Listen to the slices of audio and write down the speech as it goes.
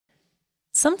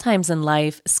Sometimes in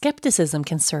life, skepticism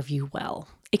can serve you well.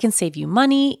 It can save you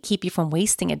money, keep you from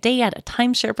wasting a day at a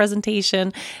timeshare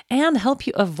presentation, and help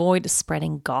you avoid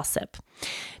spreading gossip.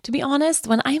 To be honest,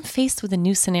 when I'm faced with a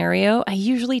new scenario, I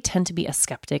usually tend to be a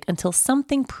skeptic until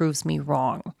something proves me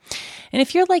wrong. And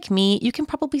if you're like me, you can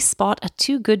probably spot a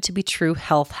too good to be true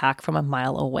health hack from a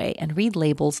mile away and read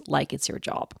labels like it's your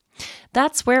job.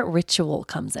 That's where Ritual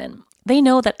comes in. They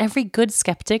know that every good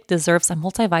skeptic deserves a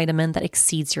multivitamin that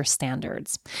exceeds your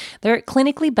standards. Their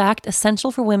clinically backed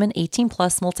Essential for Women 18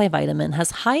 Plus multivitamin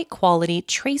has high quality,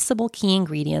 traceable key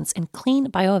ingredients in clean,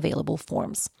 bioavailable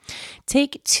forms.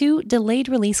 Take 2 delayed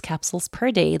release capsules per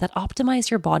day that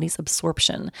optimize your body's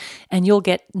absorption, and you'll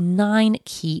get 9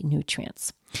 key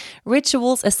nutrients.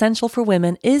 Ritual's Essential for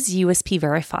Women is USP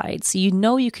verified, so you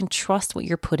know you can trust what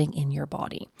you're putting in your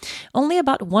body. Only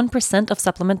about 1% of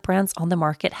supplement brands on the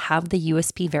market have the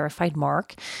USP verified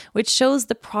mark, which shows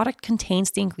the product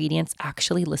contains the ingredients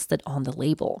actually listed on the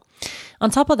label. On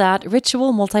top of that,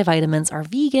 Ritual multivitamins are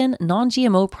vegan,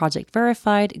 non-GMO project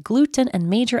verified, gluten and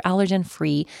major allergen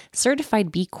free,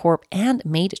 certified B Corp, and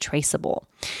made traceable.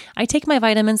 I take my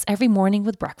vitamins every morning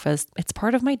with breakfast. It's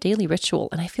part of my daily ritual,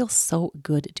 and I feel so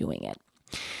good doing it.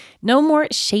 No more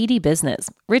shady business.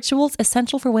 Ritual's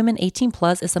Essential for Women 18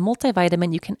 Plus is a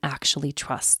multivitamin you can actually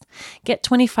trust. Get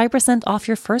 25% off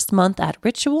your first month at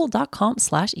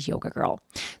ritual.com/yogagirl.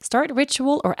 Start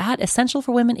Ritual or add Essential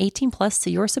for Women 18 Plus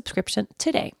to your subscription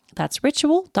today. That's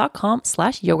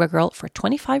ritual.com/yogagirl for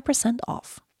 25%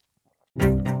 off.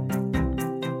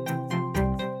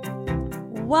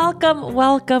 Welcome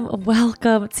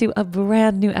to a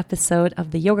brand new episode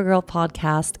of the Yoga Girl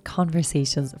podcast,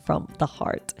 Conversations from the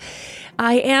Heart.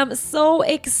 I am so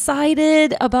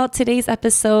excited about today's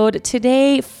episode.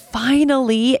 Today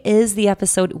finally is the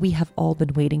episode we have all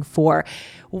been waiting for.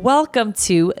 Welcome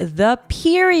to the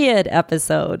period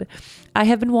episode. I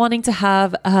have been wanting to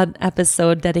have an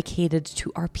episode dedicated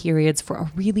to our periods for a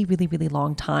really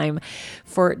long time.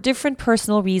 For different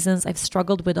personal reasons, I've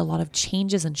struggled with a lot of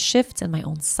changes and shifts in my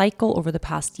own cycle over the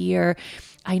past year.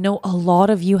 I know a lot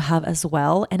of you have as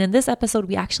well. And in this episode,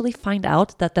 we actually find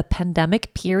out that the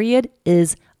pandemic period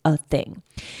is a thing.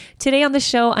 Today on the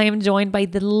show, I am joined by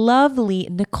the lovely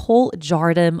Nicole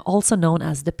Jardim, also known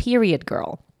as the Period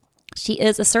Girl. She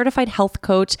is a certified health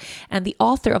coach and the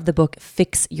author of the book,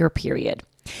 Fix Your Period.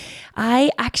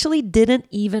 I actually didn't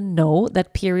even know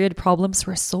that period problems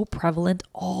were so prevalent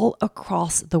all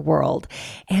across the world.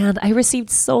 And I received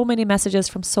so many messages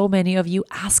from so many of you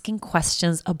asking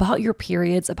questions about your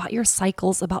periods, about your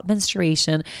cycles, about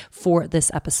menstruation for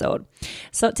this episode.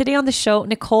 So today on the show,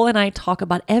 Nicole and I talk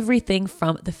about everything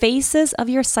from the phases of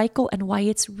your cycle and why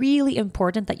it's really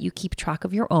important that you keep track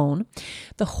of your own,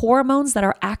 the hormones that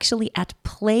are actually at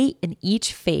play in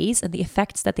each phase and the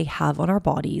effects that they have on our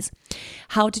bodies,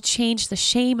 how to change the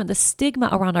shame and the stigma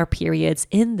around our periods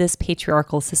in this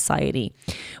patriarchal society.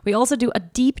 We also do a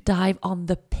deep dive on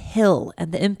the pill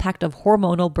and the impact of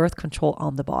hormonal birth control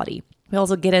on the body. We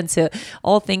also get into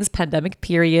all things pandemic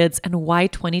periods and why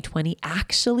 2020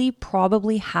 actually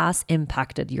probably has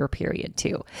impacted your period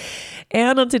too.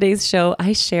 And on today's show,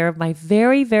 I share my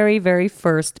very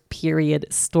first period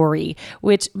story,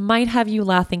 which might have you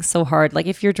laughing so hard. Like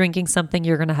if you're drinking something,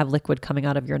 you're going to have liquid coming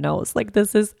out of your nose. Like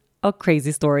this is a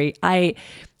crazy story.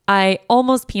 I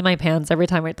almost pee my pants every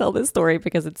time I tell this story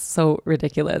because it's so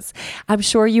ridiculous. I'm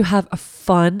sure you have a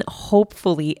fun,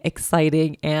 hopefully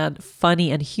exciting and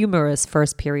funny and humorous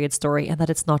first period story, and that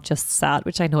it's not just sad,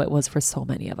 which I know it was for so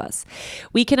many of us.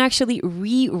 We can actually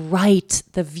rewrite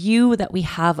the view that we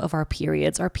have of our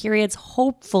periods. Our periods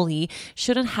hopefully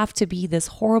shouldn't have to be this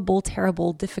horrible,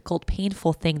 terrible, difficult,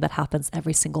 painful thing that happens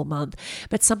every single month,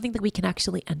 but something that we can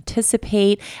actually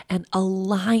anticipate and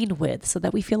align with so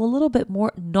that we feel a little bit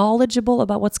more knowledgeable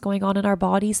about what's going on in our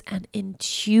bodies and in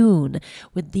tune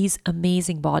with these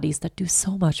amazing bodies that do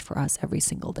so much for us every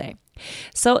single day.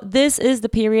 So this is the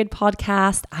Period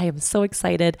Podcast. I am so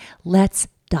excited. Let's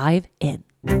dive in.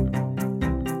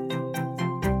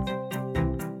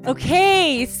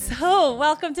 Okay, so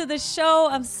welcome to the show.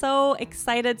 I'm so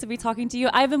excited to be talking to you.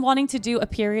 I've been wanting to do a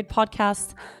period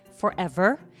podcast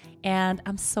forever, and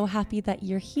I'm so happy that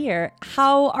you're here.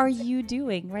 How are you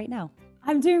doing right now?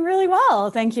 I'm doing really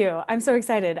well. Thank you. I'm so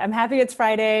excited. I'm happy it's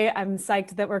Friday. I'm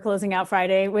psyched that we're closing out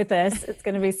Friday with this. It's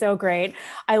going to be so great.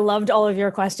 I loved all of your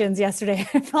questions yesterday.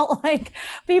 I felt like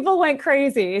people went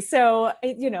crazy. So,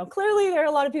 clearly there are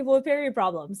a lot of people with period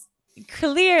problems.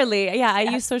 Clearly. Yeah. I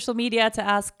use social media to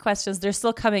ask questions. They're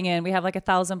still coming in. We have like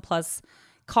 1,000+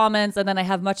 comments, and then I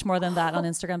have much more than that on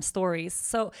Instagram stories.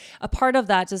 So a part of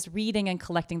that, just reading and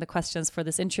collecting the questions for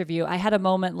this interview, I had a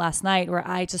moment last night where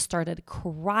I just started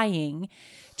crying,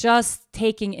 just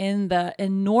taking in the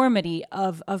enormity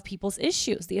of people's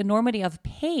issues, the enormity of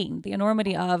pain, the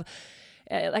enormity of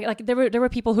like there were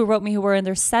people who wrote me who were in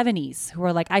their 70s who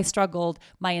were like, I struggled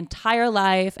my entire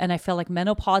life and I feel like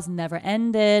menopause never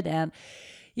ended. And,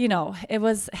 you know, it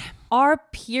was, are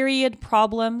period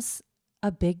problems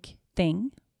a big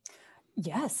thing?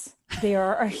 Yes, they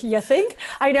are. You think?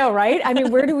 I know, right? I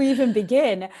mean, where do we even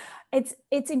begin?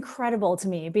 It's incredible to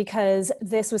me because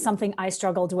this was something I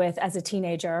struggled with as a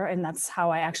teenager, and that's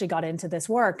how I actually got into this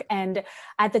work. And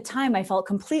at the time, I felt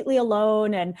completely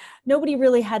alone, and nobody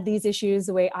really had these issues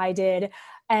the way I did.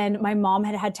 And my mom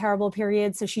had had terrible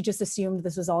periods, so she just assumed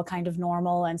this was all kind of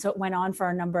normal. And so it went on for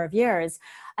a number of years.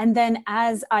 And then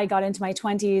as I got into my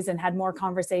 20s and had more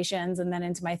conversations, and then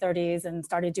into my 30s and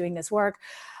started doing this work,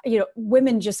 you know,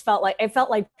 women just felt like, it felt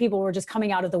like people were just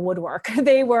coming out of the woodwork.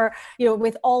 They were, you know,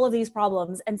 with all of these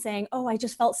problems and saying, oh, I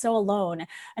just felt so alone.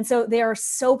 And so they are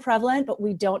so prevalent, but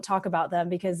we don't talk about them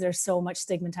because there's so much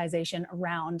stigmatization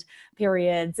around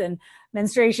periods and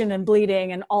menstruation and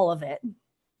bleeding and all of it.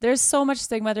 There's so much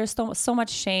stigma. There's so much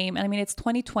shame. And I mean, it's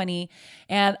 2020.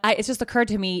 And it just occurred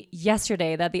to me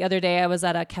yesterday that the other day I was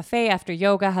at a cafe after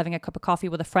yoga, having a cup of coffee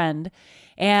with a friend,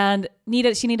 and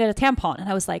she needed a tampon. And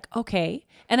I was like, okay.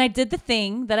 And I did the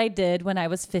thing that I did when I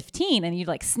was 15. And you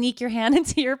like sneak your hand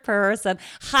into your purse and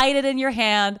hide it in your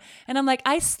hand. And I'm like,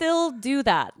 I still do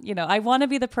that. You know, I want to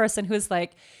be the person who's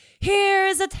like,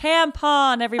 here's a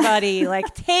tampon, everybody.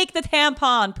 Like, take the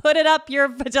tampon, put it up your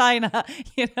vagina,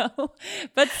 you know?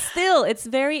 But still, it's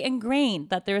very ingrained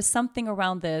that there is something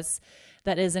around this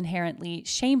that is inherently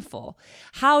shameful.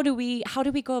 How do we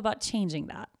go about changing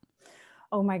that?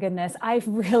 Oh my goodness. I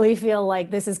really feel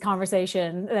like this is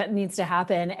conversation that needs to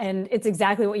happen. And it's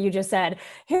exactly what you just said.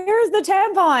 Here's the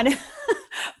tampon,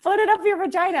 put it up your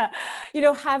vagina. You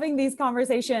know, having these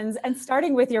conversations and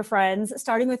starting with your friends,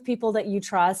 starting with people that you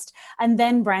trust, and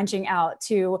then branching out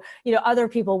to, you know, other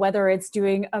people, whether it's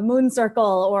doing a moon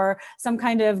circle or some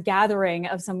kind of gathering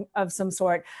of some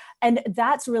sort. And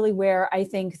that's really where I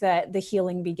think that the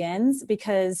healing begins,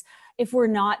 because if we're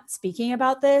not speaking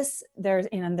about this, there's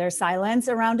silence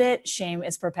around it, shame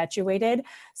is perpetuated.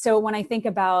 So when I think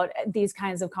about these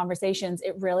kinds of conversations,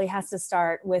 it really has to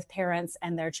start with parents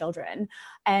and their children.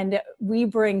 And we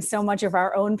bring so much of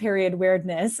our own period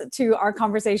weirdness to our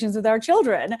conversations with our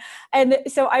children. And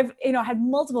so I've, you know, had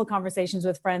multiple conversations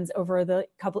with friends over the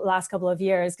last couple of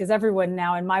years, because everyone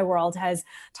now in my world has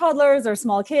toddlers or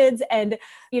small kids. And,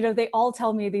 you know, they all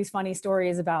tell me these funny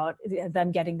stories about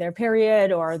them getting their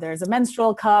period, or there's a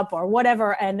menstrual cup or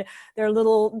whatever, and their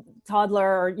little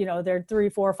toddler, or, you know, their 3,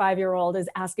 4, 5-year-old is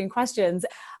asking questions.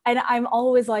 And I'm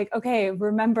always like, okay,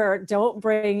 remember, don't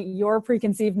bring your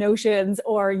preconceived notions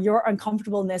or your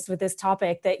uncomfortableness with this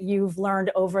topic that you've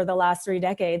learned over the last 3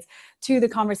 decades to the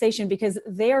conversation, because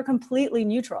they are completely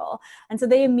neutral. And so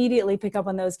they immediately pick up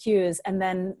on those cues. And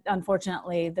then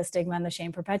unfortunately, the stigma and the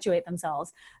shame perpetuate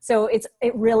themselves. So it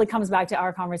really comes back to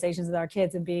our conversations with our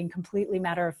kids and being completely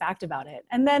matter of fact about it.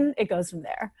 And then it goes from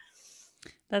there.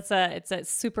 It's a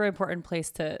super important place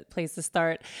to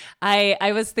start.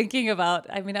 I was thinking about,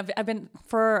 I mean, I've been,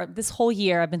 for this whole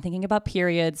year, I've been thinking about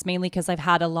periods, mainly because I've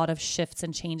had a lot of shifts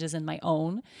and changes in my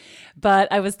own. But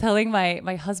I was telling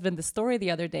my husband the story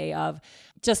the other day of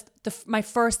just my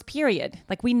first period.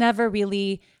 Like, we never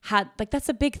really had, like, that's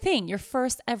a big thing. Your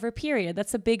first ever period.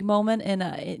 That's a big moment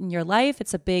in your life.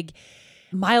 It's a big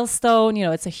milestone, you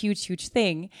know, it's a huge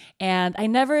thing. And I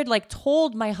never like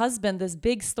told my husband this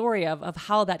big story of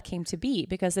how that came to be,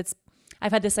 because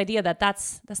I've had this idea that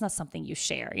that's not something you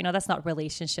share, you know, that's not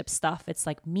relationship stuff. It's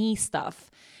like me stuff.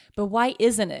 But why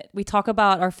isn't it? We talk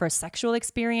about our first sexual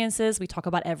experiences, we talk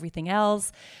about everything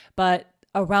else, but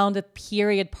around the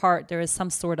period part, there is some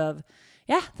sort of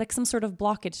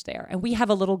blockage there. And we have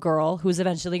a little girl who's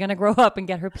eventually going to grow up and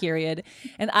get her period.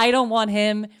 And I don't want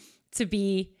him to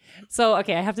be. So,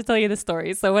 okay, I have to tell you the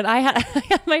story. So when I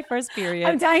had my first period.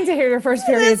 I'm dying to hear your first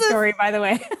period story, by the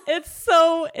way. It's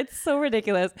so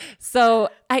ridiculous. So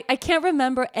I can't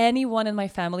remember anyone in my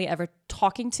family ever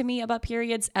talking to me about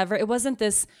periods ever. It wasn't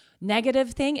this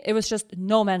negative thing. It was just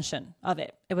no mention of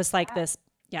it. It was like this,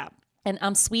 yeah. And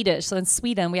I'm Swedish. So in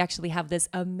Sweden, we actually have this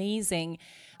amazing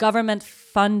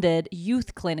government-funded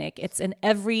youth clinic. It's in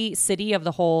every city of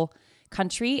the whole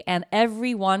country, and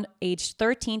everyone aged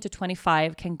 13 to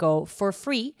 25 can go for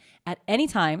free at any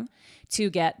time to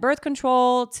get birth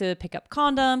control, to pick up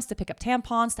condoms, to pick up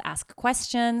tampons, to ask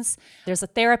questions. There's a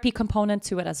therapy component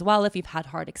to it as well if you've had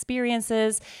hard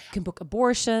experiences. You can book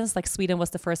abortions, like Sweden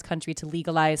was the first country to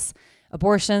legalize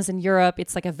abortions in Europe.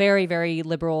 It's like a very, very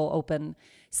liberal, open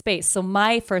space. So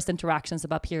my first interactions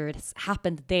about periods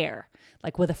happened there,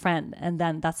 like with a friend. And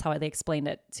then that's how they explained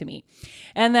it to me.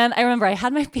 And then I remember I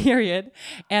had my period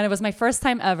and it was my first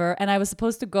time ever. And I was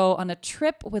supposed to go on a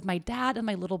trip with my dad and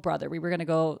my little brother. We were going to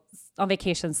go on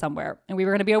vacation somewhere and we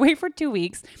were going to be away for 2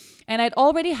 weeks. And I'd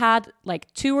already had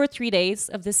like 2 or 3 days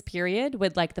of this period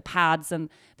with like the pads and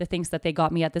the things that they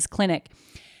got me at this clinic.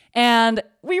 And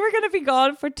we were going to be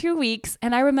gone for 2 weeks.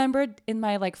 And I remembered in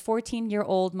my like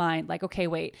 14-year-old mind, like, okay,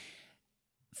 wait,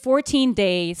 14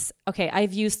 days. Okay,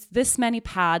 I've used this many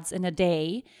pads in a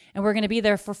day and we're going to be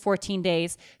there for 14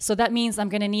 days. So that means I'm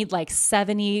going to need like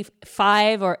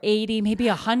 75 or 80, maybe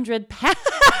 100 pads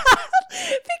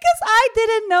because I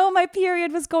didn't know my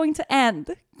period was going to end.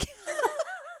 Can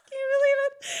you believe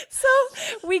it? So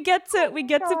we get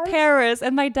to Paris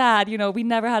and my dad, we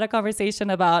never had a conversation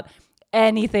about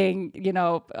anything,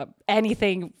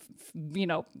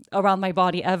 around my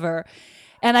body ever.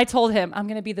 And I told him, I'm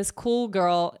going to be this cool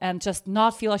girl and just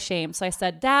not feel ashamed. So I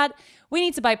said, Dad, we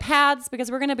need to buy pads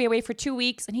because we're going to be away for 2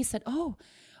 weeks. And he said, oh,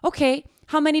 okay.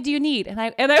 How many do you need? And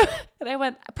I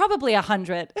went, probably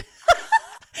 100.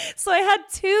 So I had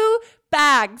 2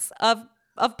 bags of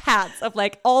pads, of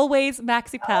like always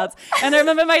maxi pads. And I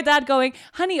remember my dad going,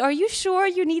 honey, are you sure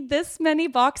you need this many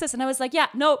boxes? And I was like, yeah,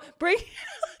 no, bring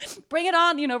it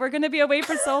on. We're going to be away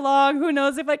for so long. Who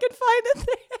knows if I can find it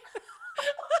there.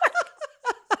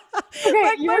 Okay,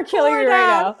 like you are killing me right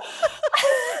now.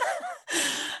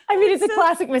 I mean, it's a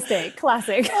classic mistake.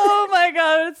 Classic. Oh my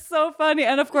God, it's so funny.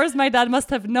 And of course, my dad must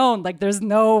have known, like, there's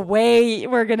no way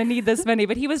we're going to need this many.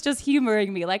 But he was just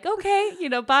humoring me, like, okay,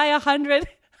 buy 100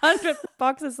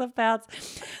 boxes of pads.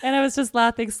 And I was just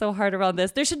laughing so hard around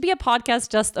this. There should be a podcast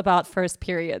just about first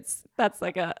periods. That's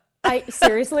like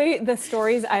seriously, the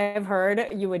stories I have heard,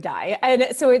 you would die. And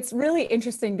so it's really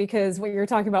interesting because what you're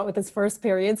talking about with this first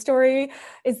period story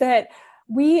is that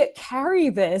we carry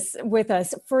this with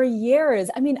us for years.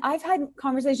 I mean, I've had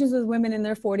conversations with women in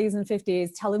their 40s and 50s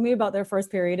telling me about their first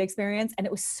period experience, and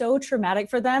it was so traumatic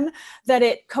for them that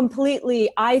it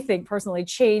completely, I think personally,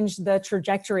 changed the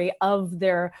trajectory of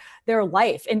their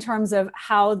life in terms of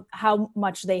how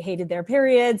much they hated their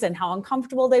periods and how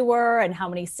uncomfortable they were and how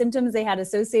many symptoms they had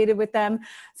associated with them.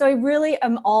 So I really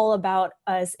am all about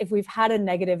us, if we've had a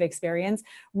negative experience,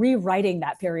 rewriting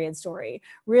that period story,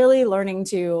 really learning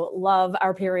to love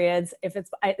our periods if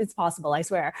it's possible, I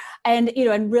swear, and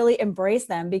really embrace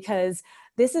them, because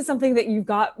this is something that you've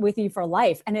got with you for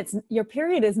life. And your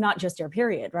period is not just your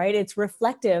period, right? It's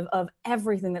reflective of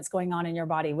everything that's going on in your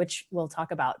body, which we'll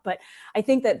talk about. But I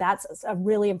think that that's a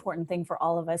really important thing for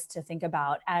all of us to think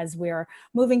about as we're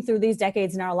moving through these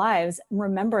decades in our lives,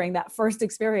 remembering that first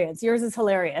experience. Yours is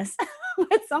hilarious.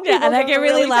 But some people and I can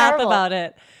really laugh terrible. about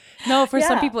it. No, for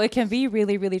some people, it can be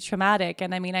really, really traumatic.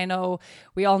 And I mean,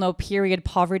 we all know period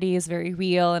poverty is very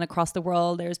real. And across the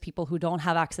world, there's people who don't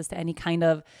have access to any kind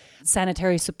of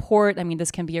sanitary support. I mean, this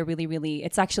can be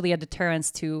it's actually a deterrence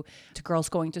to girls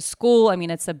going to school. I mean,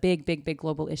 it's a big, big, big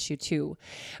global issue too.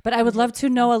 But I would love to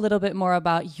know a little bit more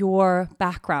about your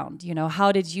background.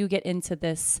 How did you get into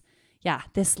this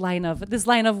line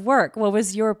of work? What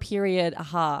was your period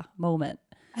aha moment?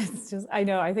 It's just, I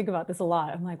know, I think about this a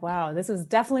lot. I'm like, wow, this was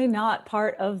definitely not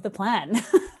part of the plan.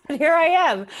 But here I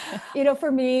am.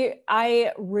 For me,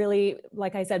 I really,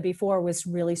 like I said before, was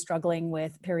really struggling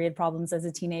with period problems as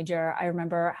a teenager. I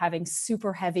remember having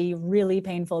super heavy, really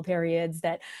painful periods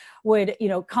that would,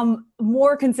 come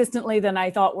more consistently than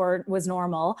I thought was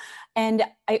normal. And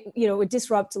it would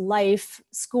disrupt life,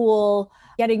 school,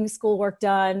 getting schoolwork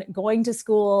done, going to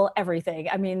school, everything.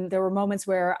 I mean, there were moments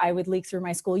where I would leak through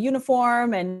my school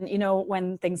uniform. And,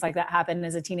 when things like that happen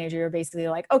as a teenager, you're basically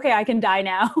like, okay, I can die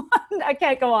now. I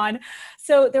can't go on.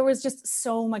 So there was just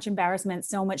so much embarrassment,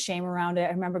 so much shame around it. I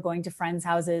remember going to friends'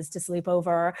 houses to sleep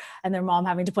over and their mom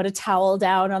having to put a towel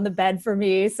down on the bed for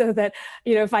me so that,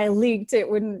 if I leaked, it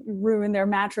wouldn't ruin their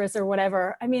mattress or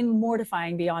whatever. I mean,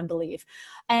 mortifying beyond belief.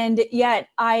 And yet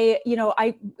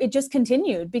it just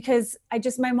continued because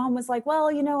just, my mom was like, well,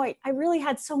 I really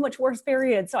had so much worse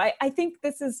periods. So I think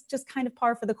this is just kind of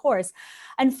par for the course.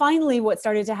 And finally, what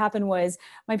started to happen was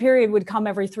my period would come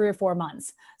every 3 or 4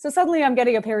 months. So suddenly I'm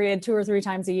getting a period 2 or 3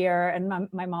 times a year. And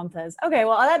my mom says, okay,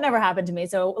 well, that never happened to me.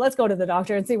 So let's go to the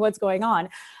doctor and see what's going on.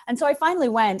 And so I finally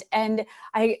went and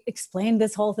I explained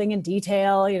this whole thing in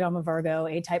detail. I'm a Virgo,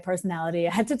 A-type personality.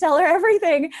 I had to tell her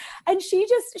everything. And she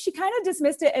kind of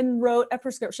dismissed it and wrote a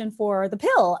prescription for the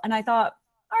pill. And I thought,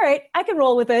 all right, I can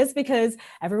roll with this because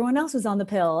everyone else was on the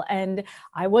pill and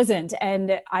I wasn't.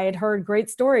 And I had heard great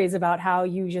stories about how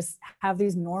you just have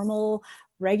these normal,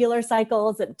 regular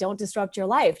cycles that don't disrupt your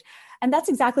life. And that's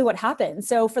exactly what happened.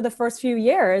 So for the first few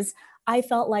years, I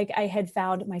felt like I had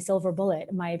found my silver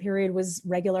bullet. My period was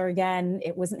regular again.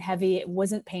 It wasn't heavy. It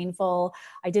wasn't painful.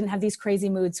 I didn't have these crazy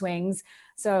mood swings.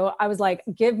 So I was like,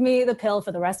 give me the pill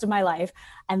for the rest of my life.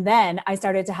 And then I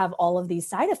started to have all of these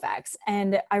side effects.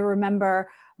 And I remember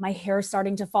my hair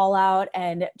starting to fall out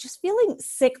and just feeling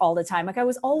sick all the time. Like I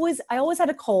always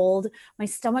had a cold, my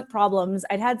stomach problems.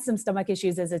 I'd had some stomach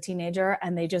issues as a teenager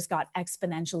and they just got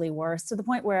exponentially worse to the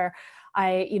point where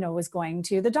I, was going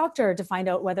to the doctor to find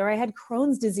out whether I had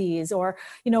Crohn's disease or,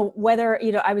 whether,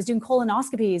 I was doing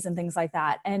colonoscopies and things like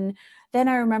that. And then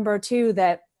I remember too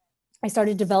that I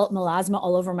started to develop melasma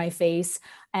all over my face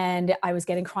and I was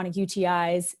getting chronic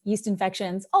UTIs, yeast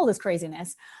infections, all this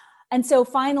craziness. And so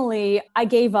finally, I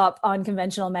gave up on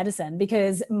conventional medicine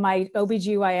because my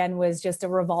OBGYN was just a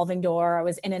revolving door. I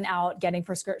was in and out getting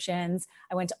prescriptions.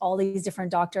 I went to all these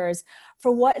different doctors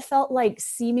for what felt like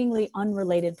seemingly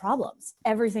unrelated problems.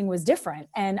 Everything was different.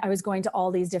 And I was going to all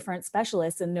these different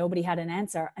specialists and nobody had an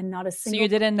answer and not a single. So you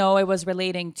didn't know it was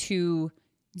relating to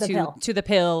the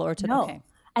pill or to no. Okay.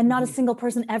 And not a single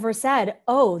person ever said,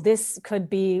 oh, this could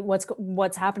be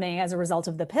what's happening as a result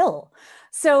of the pill.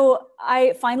 So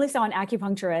I finally saw an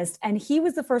acupuncturist and he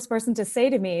was the first person to say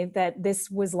to me that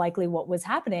this was likely what was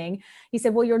happening. He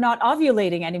said, well, you're not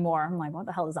ovulating anymore. I'm like, what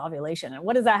the hell is ovulation? And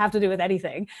what does that have to do with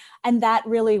anything? And that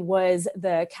really was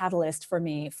the catalyst for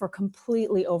me for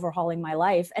completely overhauling my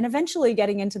life and eventually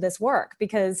getting into this work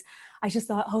because I just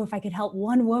thought, oh, if I could help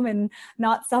one woman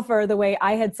not suffer the way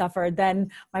I had suffered,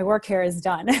 then my work here is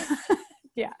done.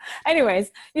 Yeah.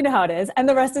 Anyways, you know how it is. And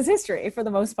the rest is history for the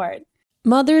most part.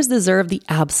 Mothers deserve the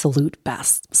absolute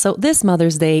best. So this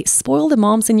Mother's Day, spoil the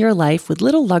moms in your life with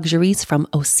little luxuries from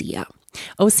Osea.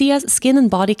 Osea's skin and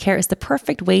body care is the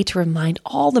perfect way to remind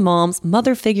all the moms,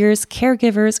 mother figures,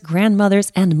 caregivers,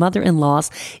 grandmothers, and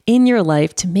mother-in-laws in your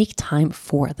life to make time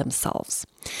for themselves.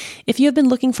 If you have been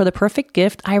looking for the perfect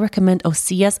gift, I recommend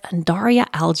Osea's Undaria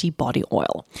Algae Body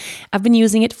Oil. I've been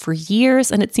using it for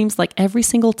years, and it seems like every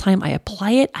single time I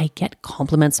apply it, I get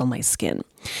compliments on my skin.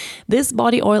 This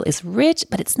body oil is rich,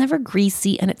 but it's never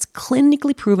greasy, and it's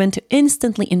clinically proven to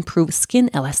instantly improve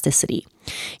skin elasticity.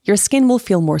 Your skin will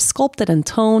feel more sculpted and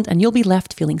toned, and you'll be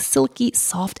left feeling silky,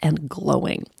 soft, and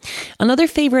glowing. Another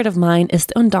favorite of mine is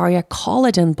the Undaria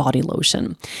Collagen Body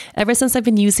Lotion. Ever since I've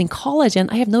been using collagen,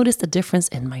 I have noticed a difference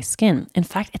in my skin. In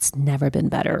fact, it's never been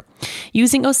better.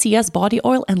 Using Osea's body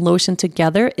oil and lotion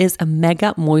together is a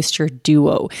mega moisture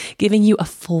duo, giving you a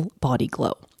full body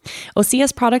glow.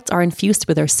 Osea's products are infused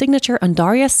with their signature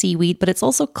Undaria seaweed, but it's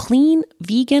also clean,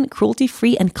 vegan,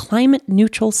 cruelty-free, and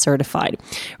climate-neutral certified.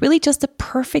 Really just a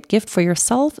perfect gift for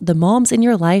yourself, the moms in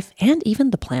your life, and even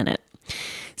the planet.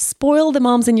 Spoil the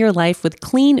moms in your life with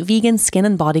clean, vegan skin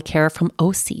and body care from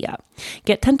Osea.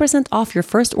 Get 10% off your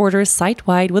first orders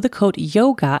site-wide with the code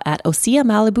YOGA at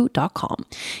OseaMalibu.com.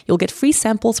 You'll get free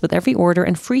samples with every order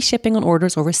and free shipping on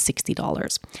orders over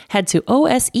 $60. Head to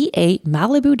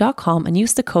OSEAMalibu.com and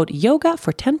use the code YOGA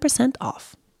for 10%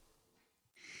 off.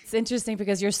 It's interesting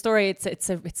because your story,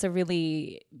 it's a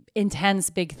really intense,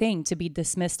 big thing to be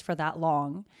dismissed for that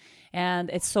long. And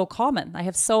it's so common. I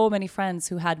have so many friends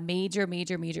who had major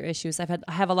issues. I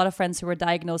have a lot of friends who were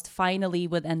diagnosed finally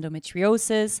with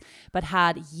endometriosis, but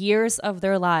had years of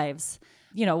their lives.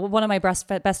 One of my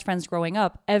best friends growing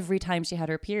up, every time she had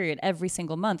her period, every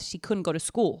single month, she couldn't go to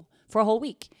school for a whole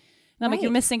week. And I'm like, you're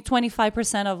missing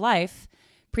 25% of life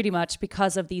pretty much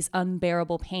because of these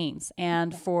unbearable pains.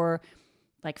 And for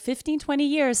like 15, 20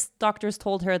 years, doctors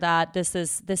told her that this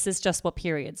is just what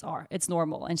periods are. It's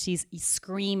normal. And she's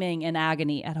screaming in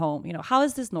agony at home. How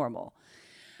is this normal?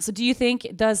 So do you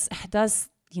think does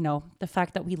the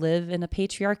fact that we live in a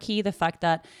patriarchy, the fact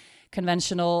that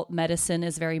conventional medicine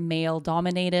is very male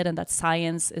dominated and that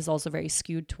science is also very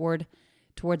skewed toward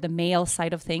the male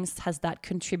side of things, has that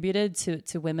contributed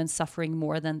to women suffering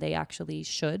more than they actually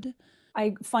should?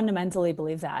 I fundamentally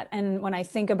believe that. And when I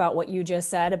think about what you just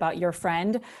said about your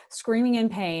friend screaming in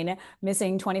pain,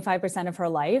 missing 25% of her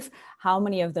life, how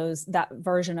many of those, that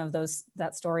version of those,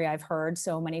 that story I've heard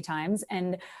so many times.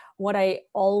 And what I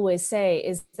always say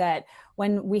is that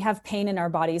when we have pain in our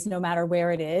bodies, no matter where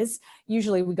it is,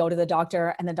 usually we go to the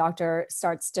doctor and the doctor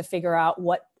starts to figure out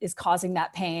what is causing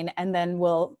that pain and then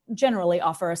will generally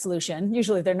offer a solution.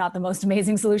 Usually they're not the most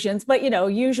amazing solutions, but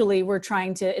usually we're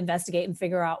trying to investigate and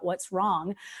figure out what's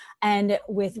wrong. And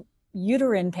with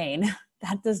uterine pain,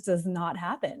 that just does not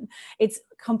happen. It's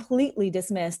completely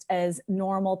dismissed as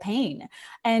normal pain.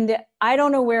 And I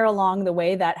don't know where along the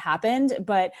way that happened,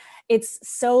 but it's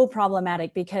so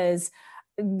problematic because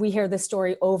we hear this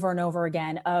story over and over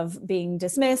again of being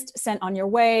dismissed, sent on your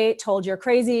way, told you're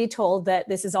crazy, told that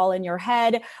this is all in your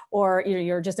head, or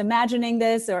you're just imagining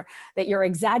this, or that you're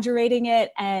exaggerating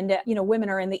it. And women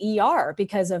are in the ER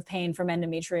because of pain from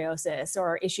endometriosis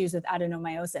or issues with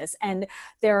adenomyosis, and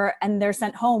they're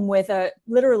sent home with a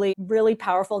literally really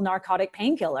powerful narcotic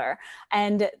painkiller.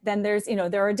 And then there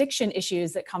are addiction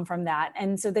issues that come from that.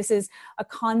 And so this is a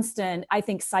constant, I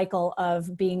think, cycle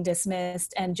of being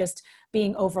dismissed and just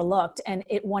being overlooked. And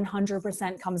it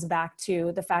 100% comes back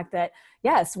to the fact that,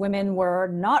 yes, women were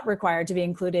not required to be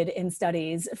included in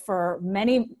studies for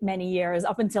many, many years,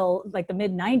 up until like the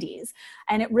mid 90s.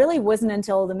 And it really wasn't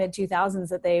until the mid 2000s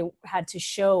that they had to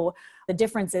show the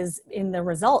differences in the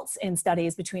results in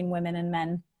studies between women and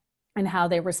men and how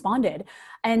they responded.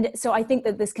 And so I think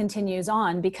that this continues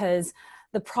on because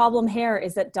the problem here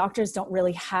is that doctors don't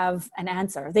really have an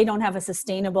answer. They don't have a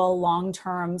sustainable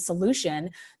long-term solution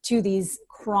to these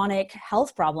chronic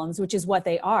health problems, which is what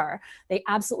they are. They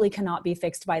absolutely cannot be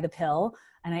fixed by the pill.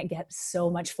 And I get so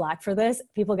much flack for this.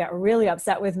 People get really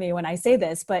upset with me when I say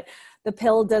this, but the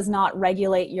pill does not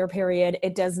regulate your period.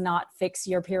 It does not fix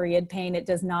your period pain. It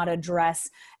does not address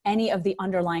any of the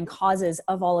underlying causes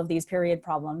of all of these period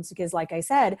problems. Because like I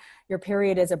said, your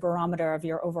period is a barometer of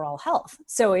your overall health.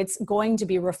 So it's going to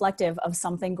be reflective of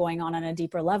something going on a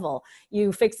deeper level.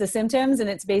 You fix the symptoms and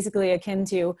it's basically akin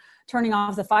to turning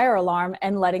off the fire alarm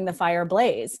and letting the fire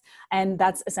blaze. And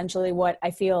that's essentially what I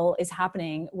feel is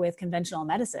happening with conventional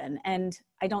medicine. And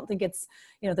I don't think it's,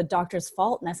 the doctor's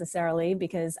fault necessarily,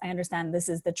 because I understand this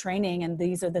is the training and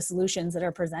these are the solutions that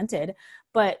are presented,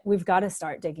 but we've got to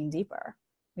start digging deeper.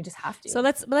 We just have to. So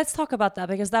let's talk about that,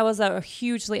 because that was a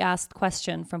hugely asked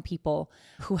question from people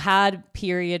who had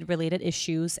period related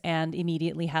issues and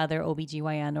immediately had their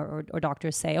OBGYN or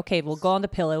doctors say, okay, we'll go on the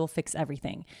pill, it will fix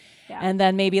everything. Yeah. And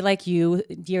then maybe like you,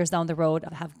 years down the road,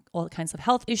 have all kinds of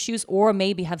health issues, or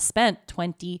maybe have spent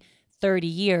 20, 30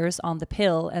 years on the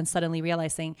pill and suddenly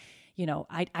realizing,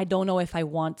 I don't know if I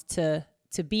want to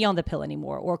be on the pill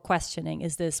anymore, or questioning,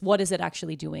 what is it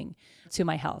actually doing to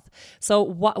my health? So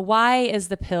why is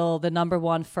the pill the number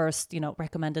one first,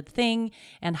 recommended thing,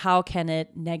 and how can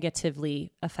it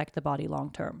negatively affect the body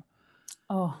long-term?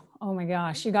 Oh my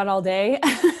gosh, you got all day.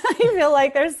 I feel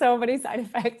like there's so many side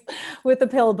effects with the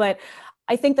pill, but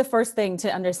I think the first thing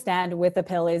to understand with the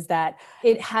pill is that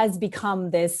it has become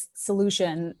this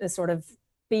solution, this sort of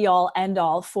be all end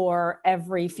all for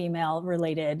every female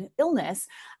related illness.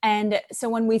 And so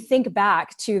when we think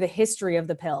back to the history of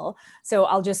the pill, so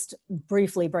I'll just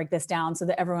briefly break this down so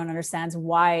that everyone understands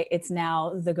why it's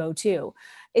now the go-to,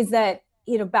 is that,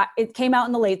 it came out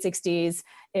in the late 60s.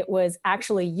 It was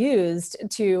actually used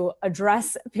to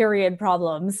address period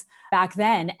problems back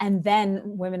then. And then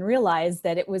women realized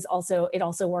that it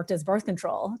also worked as birth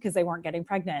control because they weren't getting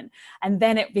pregnant. And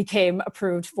then it became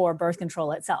approved for birth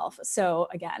control itself. So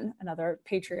again, another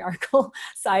patriarchal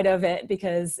side of it,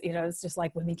 because, it's just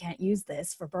like women can't use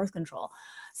this for birth control.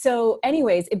 So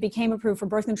anyways, it became approved for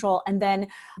birth control. And then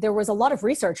there was a lot of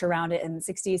research around it in the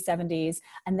 60s, 70s,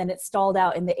 and then it stalled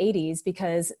out in the 80s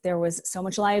because there was so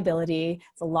much liability.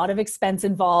 It's a lot of expense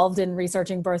involved in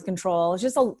researching birth control.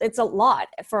 It's a lot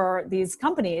for these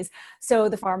companies. So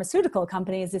the pharmaceutical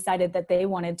companies decided that they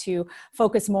wanted to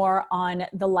focus more on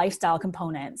the lifestyle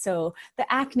component. So the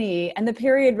acne and the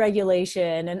period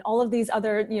regulation and all of these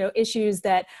other, issues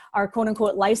that are quote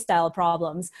unquote lifestyle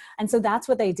problems. And so that's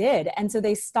what they did. And so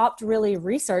they stopped really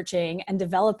researching and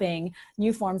developing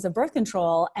new forms of birth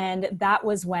control. And that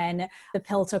was when the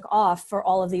pill took off for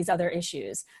all of these other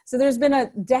issues. So there's been a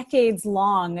decades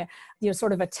long,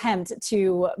 sort of attempt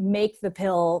to make the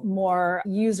pill more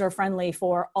user-friendly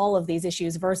for all of these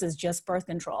issues versus just birth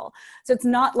control. So it's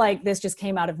not like this just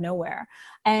came out of nowhere.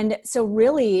 And so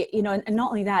really, and not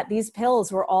only that, these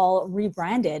pills were all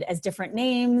rebranded as different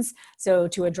names. So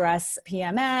to address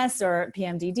PMS or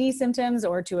PMDD symptoms,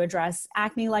 or to address acne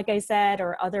acne, like I said,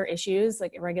 or other issues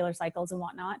like irregular cycles and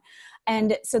whatnot.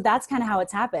 And so that's kind of how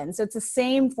it's happened. So it's the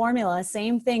same formula,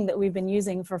 same thing that we've been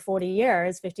using for 40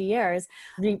 years, 50 years,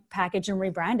 repackaged and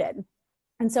rebranded.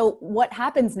 And so what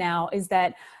happens now is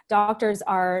that doctors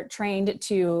are trained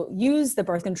to use the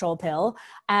birth control pill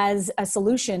as a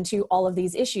solution to all of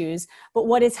these issues. But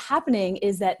what is happening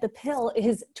is that the pill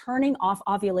is turning off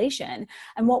ovulation.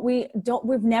 And what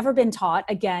we've never been taught,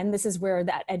 again, this is where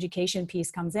that education piece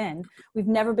comes in. We've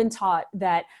never been taught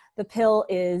that the pill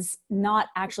is not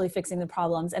actually fixing the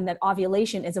problems and that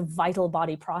ovulation is a vital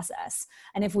body process.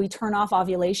 And if we turn off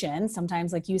ovulation,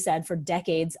 sometimes, like you said, for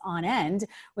decades on end,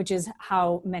 which is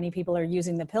how many people are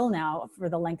using the pill now for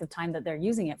the length of time that they're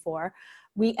using it for,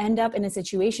 we end up in a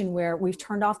situation where we've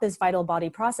turned off this vital body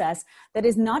process that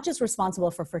is not just responsible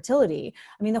for fertility.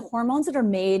 I mean, the hormones that are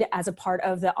made as a part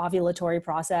of the ovulatory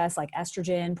process, like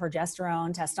estrogen,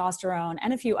 progesterone, testosterone,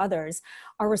 and a few others,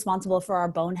 are responsible for our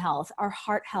bone health, our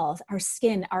heart health, our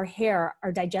skin, our hair,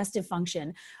 our digestive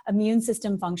function, immune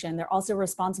system function. They're also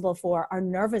responsible for our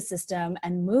nervous system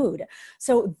and mood.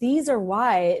 So these are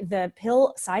why the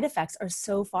pill side effects are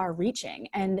so far reaching.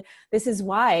 And this is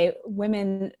why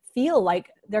women feel like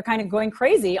they're kind of going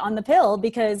crazy on the pill,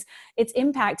 because it's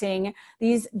impacting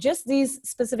these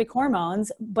specific hormones,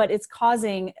 but it's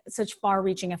causing such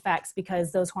far-reaching effects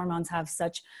because those hormones have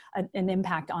such an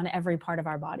impact on every part of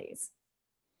our bodies.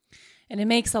 And it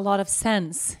makes a lot of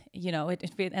sense,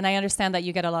 and I understand that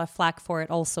you get a lot of flack for it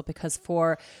also, because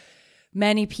for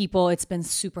many people, it's been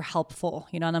super helpful,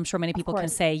 and I'm sure many people can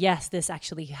say, yes, this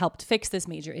actually helped fix this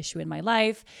major issue in my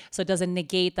life. So it doesn't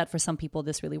negate that for some people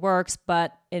this really works,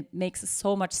 but it makes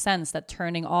so much sense that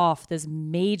turning off this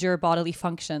major bodily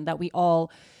function that we all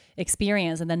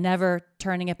experience and then never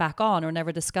turning it back on or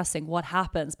never discussing what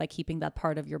happens by keeping that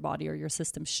part of your body or your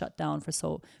system shut down for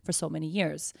so many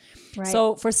years. Right.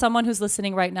 So for someone who's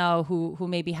listening right now who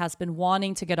maybe has been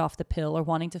wanting to get off the pill or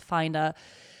wanting to find a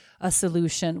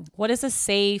solution, what is a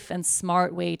safe and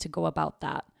smart way to go about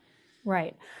that?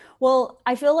 Right. Well,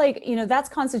 I feel like, that's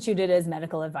constituted as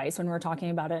medical advice when we're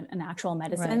talking about an actual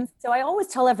medicine. Right. So I always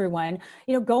tell everyone,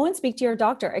 go and speak to your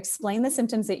doctor, explain the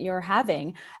symptoms that you're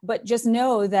having, but just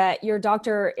know that your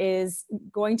doctor is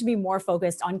going to be more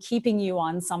focused on keeping you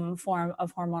on some form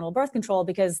of hormonal birth control,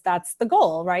 because that's the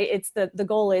goal, right? It's the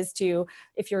goal is to,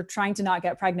 if you're trying to not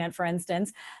get pregnant, for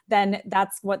instance, then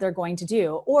that's what they're going to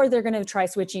do, or they're going to try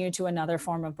switching you to another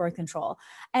form of birth control.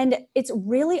 And it's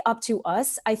really up to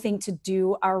us, I think, to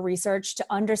do our research to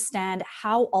understand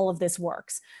how all of this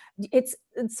works. It's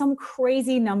some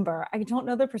crazy number. I don't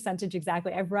know the percentage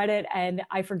exactly. I've read it and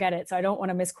I forget it, so I don't want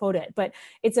to misquote it, but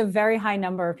it's a very high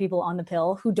number of people on the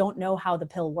pill who don't know how the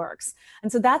pill works.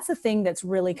 And so that's the thing that's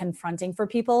really confronting for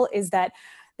people, is that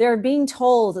they're being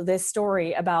told this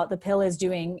story about the pill is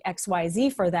doing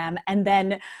XYZ for them, and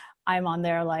then I'm on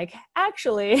there like,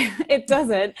 actually, it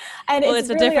doesn't. And well,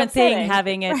 it's a really different upsetting. thing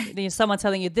having it, someone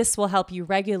telling you this will help you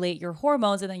regulate your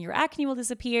hormones and then your acne will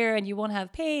disappear and you won't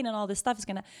have pain and all this stuff is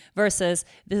going to, versus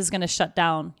this is going to shut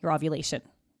down your ovulation.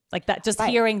 Like that, just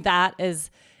hearing that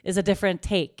is a different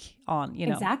take on,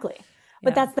 Exactly.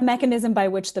 But that's the mechanism by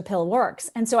which the pill works.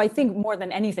 And so I think more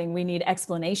than anything, we need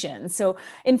explanation. So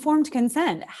informed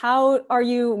consent. How are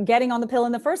you getting on the pill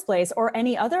in the first place, or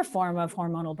any other form of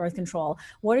hormonal birth control?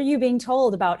 What are you being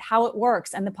told about how it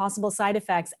works and the possible side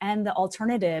effects and the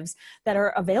alternatives that are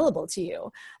available to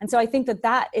you? And so I think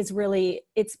that is really,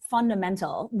 it's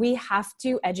fundamental. We have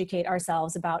to educate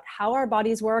ourselves about how our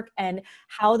bodies work and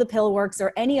how the pill works,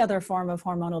 or any other form of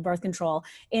hormonal birth control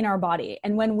in our body.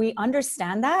 And when we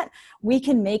understand that, we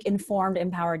can make informed,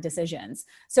 empowered decisions.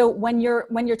 So when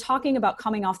you're talking about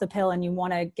coming off the pill and you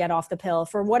want to get off the pill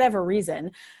for whatever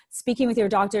reason, speaking with your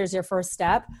doctor is your first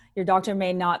step. Your doctor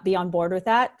may not be on board with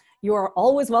that. You are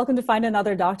always welcome to find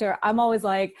another doctor. I'm always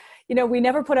like, we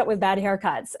never put up with bad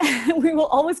haircuts. We will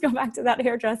always go back to that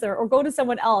hairdresser or go to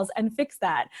someone else and fix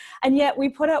that. And yet we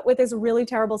put up with this really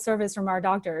terrible service from our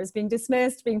doctors, being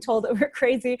dismissed, being told that we're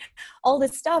crazy, all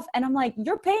this stuff. And I'm like,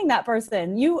 you're paying that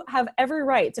person. You have every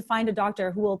right to find a doctor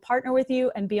who will partner with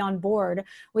you and be on board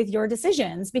with your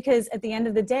decisions, because at the end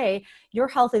of the day, your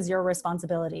health is your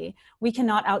responsibility. We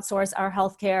cannot outsource our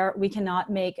health care. We cannot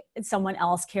make someone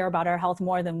else care about our health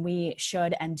more than we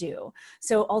should and do.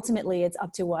 So ultimately, it's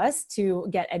up to us to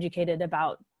get educated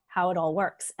about how it all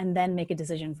works and then make a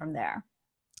decision from there.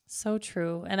 So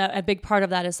true. And a big part of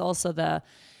that is also the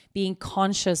being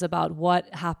conscious about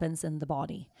what happens in the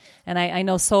body. And I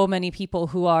know so many people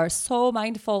who are so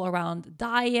mindful around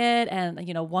diet and,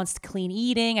 wants clean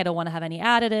eating. I don't want to have any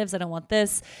additives. I don't want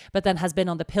this, but then has been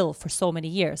on the pill for so many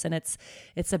years. And it's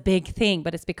a big thing,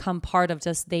 but it's become part of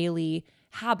just daily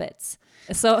habits.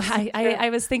 So I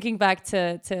was thinking back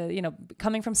to,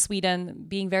 coming from Sweden,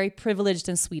 being very privileged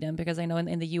in Sweden, because I know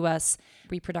in the US,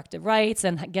 reproductive rights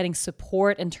and getting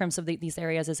support in terms of these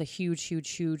areas is a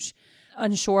huge.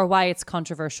 Unsure why it's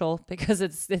controversial, because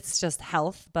it's just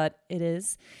health, but it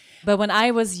is. But when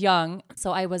I was young,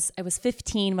 so I was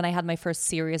 15 when I had my first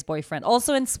serious boyfriend,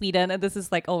 also in Sweden. And this is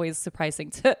like always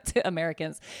surprising to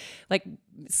Americans. Like,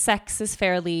 sex is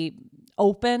fairly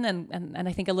open and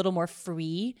I think a little more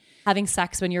free. Having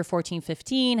sex when you're 14,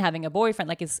 15, having a boyfriend,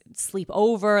 like, is sleep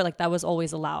over, like, that was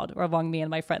always allowed among me and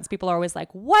my friends. People are always like,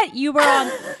 what? You were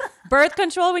on birth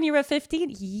control when you were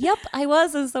 15? Yep, I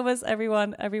was. And so was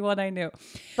everyone I knew.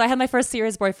 So I had my first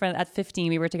serious boyfriend at 15.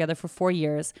 We were together for 4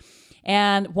 years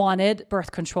and wanted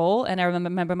birth control. And I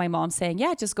remember my mom saying,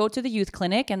 yeah, just go to the youth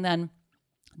clinic and then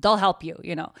they'll help you,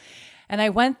 And I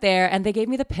went there and they gave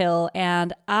me the pill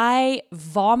and I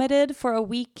vomited for a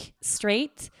week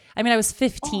straight. I mean, I was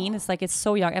 15. It's like, it's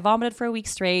so young. I vomited for a week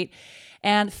straight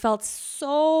and felt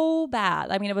so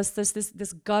bad. I mean, it was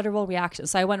this guttural reaction.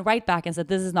 So I went right back and said,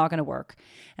 this is not going to work.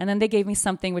 And then they gave me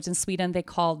something which in Sweden they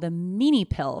call the mini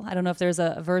pill. I don't know if there's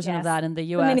a version of that in the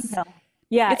US. The mini pill.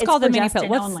 Yeah, it's called the mini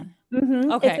pill. Only.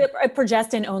 Mm-hmm. Okay. It's a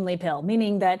progestin only pill,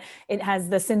 meaning that it has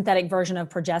the synthetic version of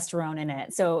progesterone in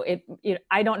it. So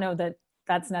I don't know that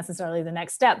that's necessarily the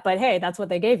next step, but hey, that's what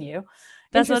they gave you.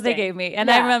 That's what they gave me. And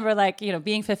I remember, like,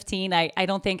 being 15, I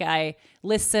don't think I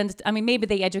listened. I mean, maybe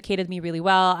they educated me really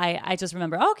well. I just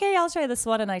remember, okay, I'll try this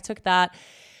one. And I took that.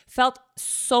 Felt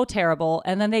so terrible.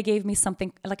 And then they gave me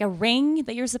something like a ring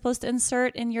that you're supposed to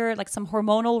insert in your, like, some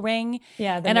hormonal ring.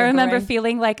 Yeah. And I remember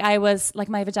feeling like I was, like,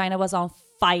 my vagina was on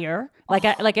fire. Like,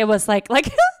 it was like,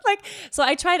 so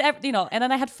I tried, and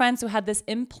then I had friends who had this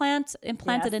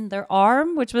implanted in their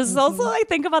arm, which was also, I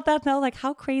think about that now, like,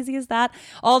 how crazy is that?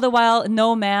 All the while,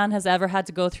 no man has ever had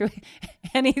to go through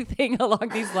anything along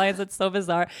these lines. It's so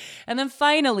bizarre. And then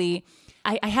finally,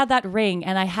 I had that ring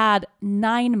and I had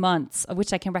 9 months,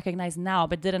 which I can recognize now,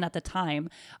 but didn't at the time,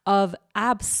 of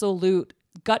absolute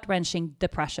gut-wrenching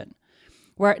depression.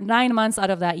 Where 9 months out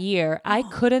of that year, I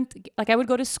couldn't, like, I would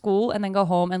go to school and then go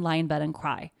home and lie in bed and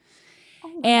cry.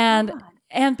 And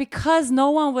because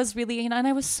no one was really, and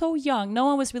I was so young, no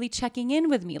one was really checking in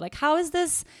with me. Like, how is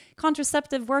this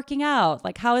contraceptive working out?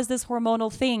 Like, how is this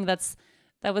hormonal thing that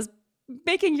was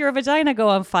making your vagina go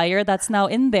on fire that's now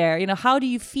in there? How do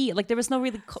you feel? Like, there was no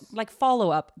really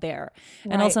follow-up there.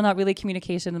 Right. And also not really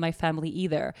communication in my family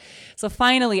either. So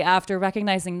finally, after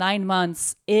recognizing 9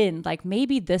 months in, like,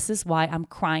 maybe this is why I'm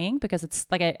crying, because it's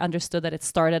like, I understood that it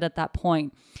started at that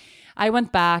point. I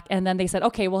went back and then they said,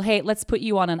 okay, well, hey, let's put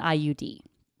you on an IUD,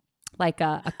 like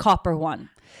a copper one.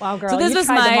 Wow, girl, so this was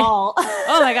tried them all.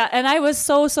 Oh my God. And I was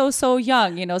so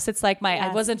young, so it's like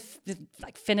I wasn't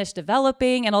finished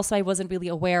developing. And also I wasn't really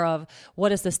aware of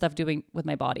what is this stuff doing with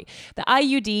my body. The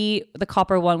IUD, the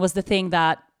copper one, was the thing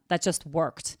that just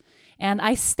worked. And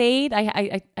I stayed,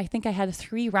 I think I had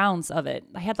 3 rounds of it.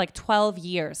 I had like 12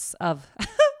 years of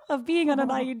being on an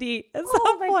IUD at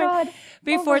some point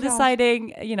before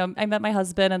deciding, I met my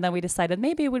husband and then we decided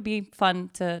maybe it would be fun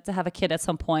to have a kid at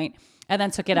some point, and then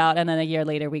took it out. And then a year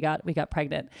later we got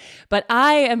pregnant. But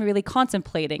I am really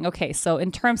contemplating, okay, so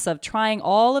in terms of trying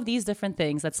all of these different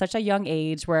things at such a young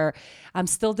age where I'm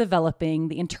still developing,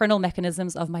 the internal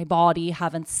mechanisms of my body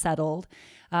haven't settled,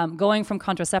 going from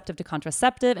contraceptive to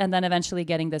contraceptive, and then eventually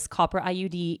getting this copper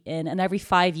IUD in, and every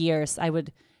 5 years I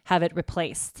would have it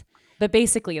replaced. But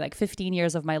basically, like, 15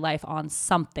 years of my life on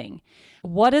something.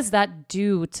 What does that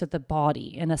do to the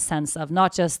body in a sense of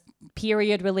not just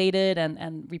period related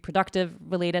and reproductive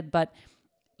related, but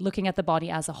looking at the body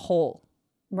as a whole?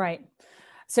 Right.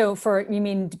 So you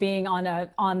mean being on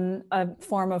a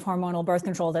form of hormonal birth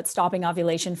control that's stopping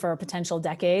ovulation for potential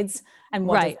decades, and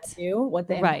what does that do? What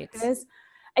the impact is?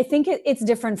 I think it's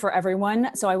different for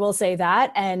everyone. So I will say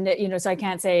that, and so I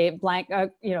can't say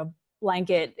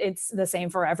blanket, it's the same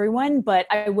for everyone. But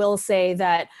I will say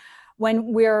that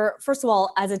when first of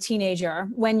all, as a teenager,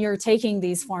 when you're taking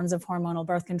these forms of hormonal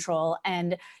birth control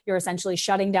and you're essentially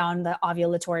shutting down the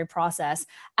ovulatory process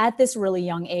at this really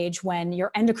young age, when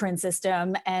your endocrine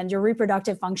system and your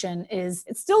reproductive function it's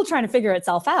still trying to figure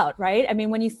itself out, right? I mean,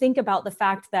 when you think about the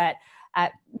fact that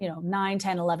at 9,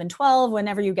 10, 11, 12,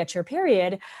 whenever you get your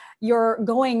period, you're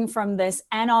going from this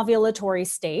anovulatory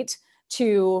state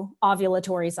to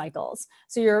ovulatory cycles.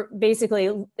 So you're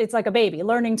basically, it's like a baby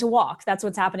learning to walk. That's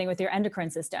what's happening with your endocrine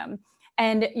system.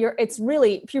 And it's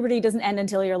really, puberty doesn't end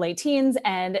until your late teens,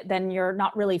 and then you're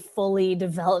not really fully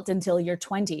developed until your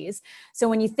 20s. So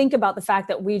when you think about the fact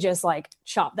that we just like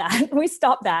stop that, we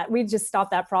just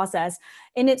stop that process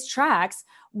in its tracks,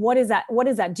 what is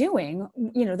that doing?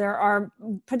 There are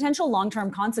potential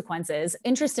long-term consequences.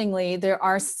 Interestingly, there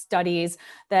are studies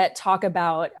that talk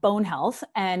about bone health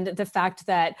and the fact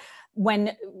that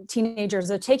when teenagers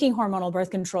are taking hormonal birth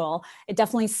control, it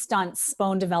definitely stunts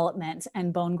bone development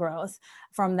and bone growth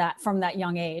from that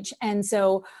young age. And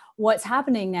so what's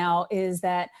happening now is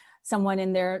that someone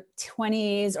in their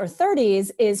 20s or 30s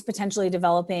is potentially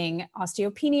developing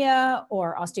osteopenia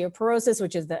or osteoporosis,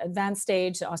 which is the advanced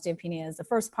stage. So osteopenia is the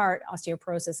first part,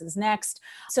 osteoporosis is next.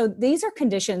 So these are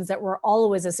conditions that were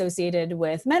always associated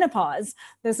with menopause.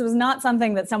 This was not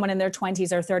something that someone in their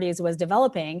 20s or 30s was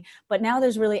developing, but now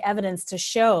there's really evidence to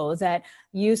show that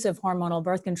use of hormonal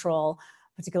birth control,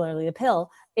 particularly the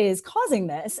pill, is causing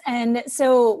this. And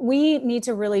so we need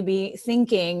to really be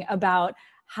thinking about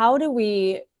how do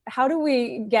we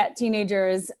get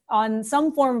teenagers on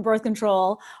some form of birth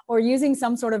control or using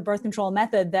some sort of birth control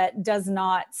method that does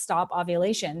not stop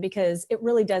ovulation, because it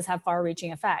really does have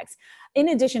far-reaching effects. In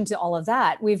addition to all of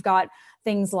that, we've got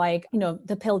things like,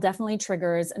 the pill definitely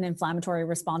triggers an inflammatory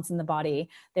response in the body.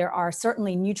 There are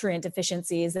certainly nutrient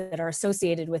deficiencies that are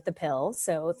associated with the pill.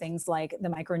 So things like the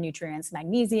micronutrients,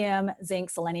 magnesium,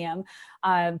 zinc, selenium,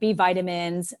 B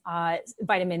vitamins,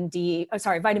 vitamin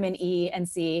E and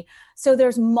C. So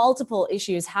there's multiple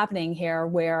issues happening here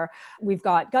where we've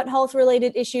got gut health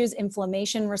related issues,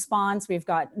 inflammation response, we've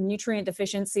got nutrient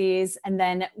deficiencies, and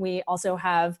then we also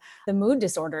have the mood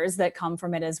disorders that come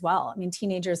from it as well. I mean,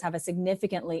 teenagers have a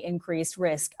significantly increased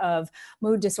risk of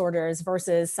mood disorders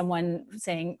versus someone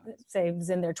say who's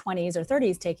in their 20s or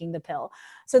 30s taking the pill.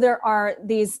 So there are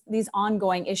these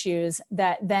ongoing issues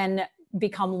that then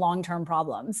become long-term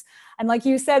problems. And like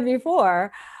you said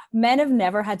before, men have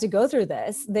never had to go through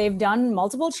this. They've done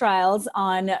multiple trials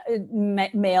on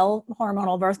male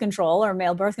hormonal birth control or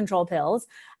male birth control pills,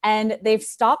 and they've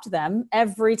stopped them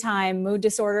every time mood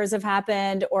disorders have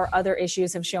happened or other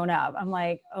issues have shown up. I'm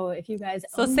like, oh, if you guys...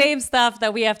 So same stuff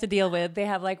that we have to deal with. They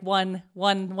have like one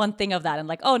thing of that and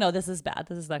like, oh no, this is bad.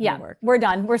 This is not going to work. We're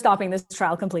done. We're stopping this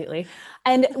trial completely.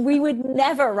 And we would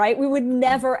never, right? We would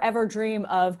never ever dream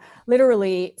of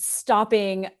literally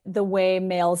stopping the way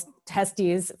males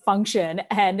testes function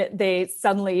and they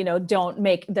suddenly, don't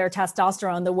make their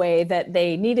testosterone the way that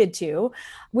they needed to.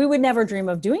 We would never dream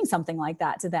of doing something like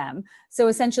that to them. So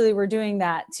essentially we're doing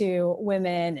that to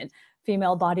women and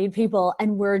female bodied people.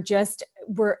 And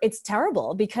it's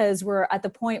terrible because we're at the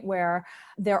point where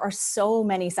there are so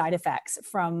many side effects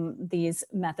from these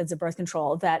methods of birth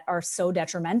control that are so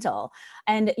detrimental.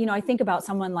 And, I think about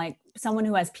someone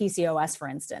who has PCOS, for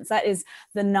instance. That is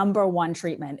the number one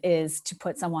treatment, is to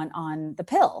put someone on the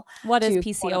pill. What is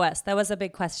PCOS? That was a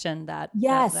big question that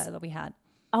we had.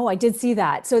 Oh, I did see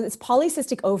that. So it's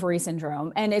polycystic ovary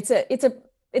syndrome, and it's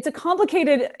a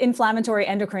complicated inflammatory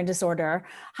endocrine disorder.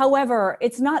 However,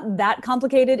 it's not that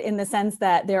complicated in the sense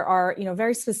that there are,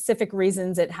 very specific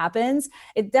reasons it happens.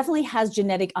 It definitely has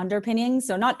genetic underpinnings.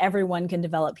 So not everyone can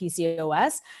develop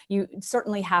PCOS. You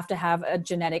certainly have to have a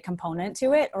genetic component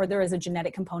to it, or there is a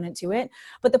genetic component to it.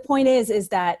 But the point is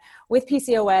that with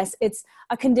PCOS, it's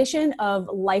a condition of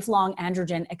lifelong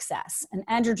androgen excess. And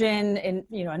androgen,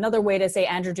 another way to say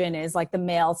androgen is like the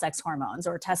male sex hormones,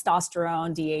 or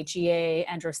testosterone, DHEA,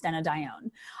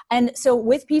 androstenedione. And so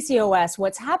with PCOS,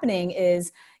 what's happening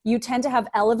is you tend to have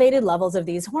elevated levels of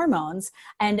these hormones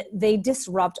and they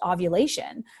disrupt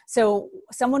ovulation. So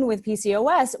someone with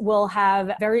PCOS will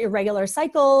have very irregular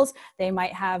cycles. They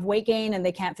might have weight gain and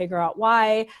they can't figure out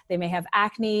why. They may have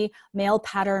acne, male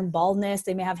pattern baldness.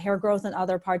 They may have hair growth in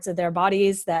other parts of their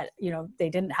bodies that, they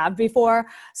didn't have before.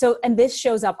 So, and this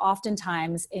shows up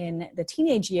oftentimes in the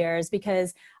teenage years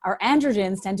because our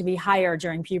androgens tend to be higher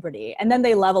during puberty and then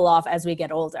they level off as we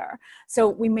get older. So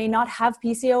we may not have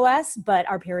PCOS, but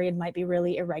our period might be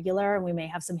really irregular and we may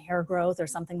have some hair growth or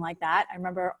something like that. I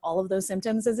remember all of those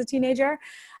symptoms as a teenager.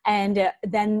 And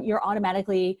then you're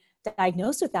automatically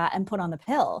diagnosed with that and put on the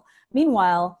pill.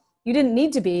 Meanwhile, you didn't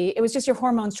need to be. It was just your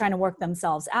hormones trying to work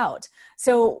themselves out.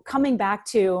 So coming back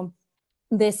to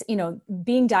this,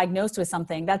 being diagnosed with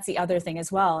something, that's the other thing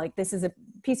as well. Like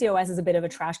PCOS is a bit of a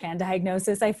trash can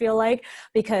diagnosis, I feel like,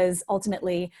 because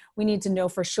ultimately we need to know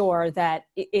for sure that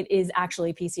it is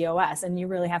actually PCOS, and you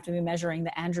really have to be measuring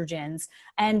the androgens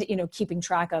and, keeping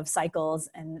track of cycles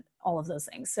and all of those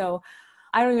things. So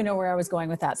I don't even know where I was going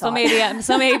with that So thought.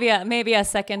 maybe a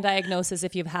second diagnosis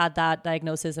if you've had that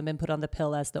diagnosis and been put on the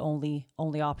pill as the only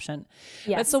option.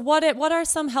 Yes. But so what are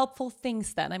some helpful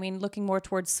things then? I mean, looking more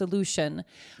towards solution.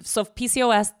 So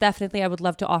PCOS, definitely I would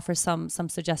love to offer some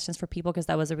suggestions for people because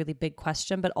that was a really big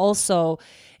question, but also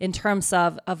in terms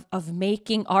of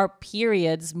making our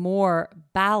periods more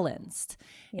balanced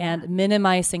and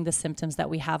minimizing the symptoms that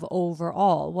we have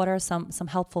overall. What are some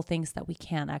helpful things that we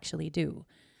can actually do?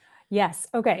 Yes.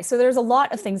 Okay. So there's a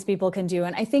lot of things people can do.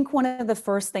 And I think one of the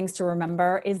first things to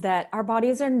remember is that our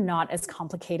bodies are not as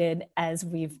complicated as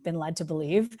we've been led to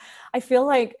believe. I feel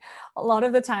like a lot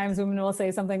of the times women will say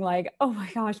something like, oh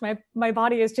my gosh, my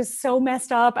body is just so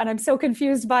messed up and I'm so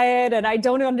confused by it and I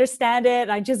don't understand it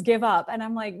and I just give up. And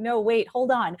I'm like, no, wait, hold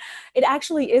on. It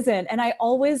actually isn't. And I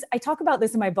talk about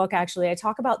this in my book, actually. I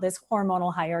talk about this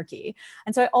hormonal hierarchy.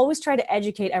 And so I always try to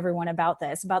educate everyone about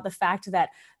this, about the fact that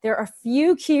there are a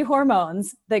few key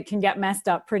hormones that can get messed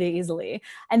up pretty easily.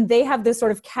 And they have this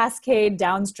sort of cascade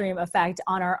downstream effect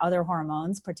on our other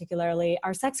hormones, particularly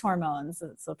our sex hormones.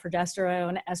 So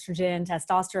progesterone, estrogen,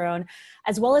 testosterone,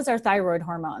 as well as our thyroid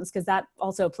hormones, because that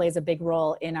also plays a big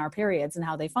role in our periods and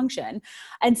how they function.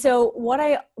 And so what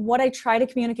I try to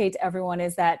communicate to everyone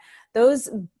is that those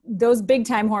big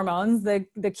time hormones,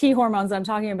 the key hormones I'm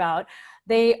talking about,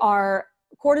 they are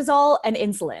cortisol and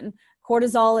insulin.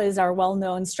 Cortisol is our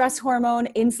well-known stress hormone.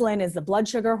 Insulin is the blood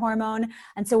sugar hormone.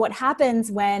 And so what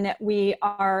happens when we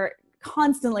are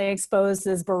constantly exposed to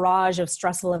this barrage of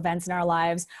stressful events in our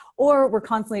lives, or we're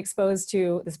constantly exposed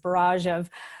to this barrage of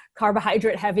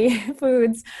carbohydrate heavy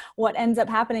foods, what ends up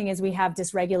happening is we have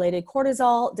dysregulated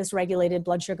cortisol, dysregulated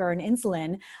blood sugar and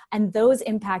insulin, and those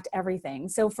impact everything.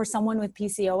 So for someone with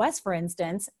PCOS, for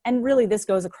instance, and really this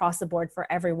goes across the board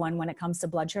for everyone when it comes to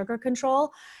blood sugar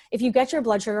control, if you get your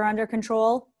blood sugar under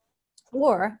control,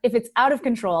 or if it's out of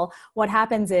control, what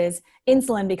happens is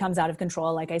insulin becomes out of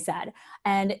control, like I said.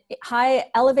 And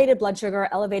elevated blood sugar,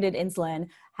 elevated insulin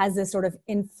has this sort of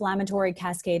inflammatory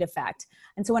cascade effect.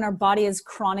 And so when our body is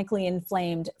chronically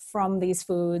inflamed from these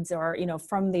foods or,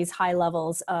 from these high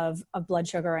levels of blood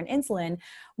sugar and insulin,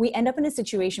 we end up in a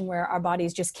situation where our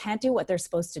bodies just can't do what they're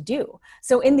supposed to do.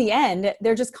 So in the end,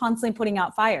 they're just constantly putting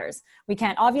out fires. We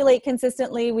can't ovulate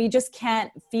consistently. We just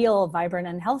can't feel vibrant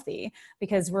and healthy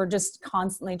because we're just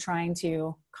constantly trying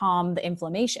to calm the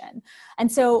inflammation.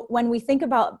 And so when we think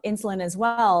about insulin as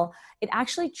well, it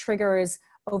actually triggers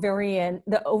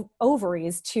the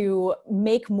ovaries to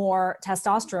make more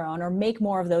testosterone or make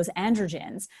more of those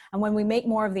androgens. And when we make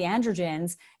more of the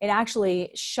androgens, it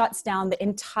actually shuts down the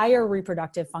entire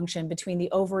reproductive function between the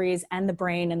ovaries and the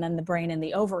brain, and then the brain and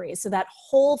the ovaries. So that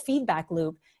whole feedback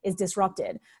loop is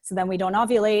disrupted. So then we don't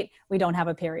ovulate, we don't have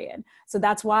a period. So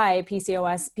that's why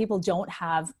PCOS people don't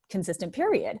have consistent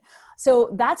period.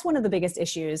 So that's one of the biggest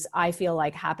issues I feel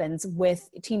like happens with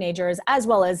teenagers, as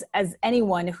well as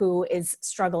anyone who is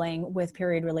struggling with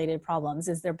period-related problems,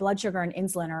 is their blood sugar and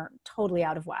insulin are totally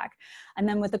out of whack. And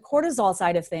then with the cortisol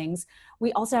side of things,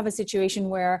 we also have a situation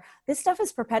where this stuff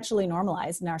is perpetually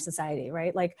normalized in our society,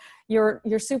 right? Like you're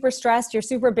super stressed, you're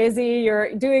super busy,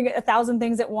 you're doing 1,000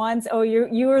 things at once. Oh,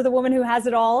 you are the woman who has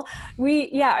it all.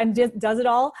 And does it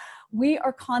all. We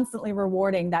are constantly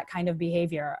rewarding that kind of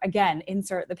behavior. Again,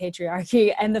 insert the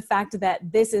patriarchy and the fact that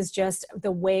this is just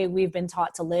the way we've been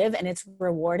taught to live and it's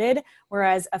rewarded.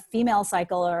 Whereas a female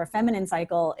cycle or a feminine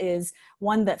cycle is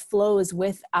one that flows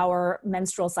with our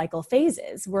menstrual cycle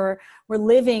phases. We're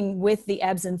living with the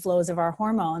ebbs and flows of our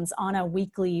hormones on a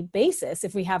weekly basis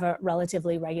if we have a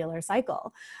relatively regular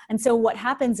cycle. And so what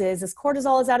happens is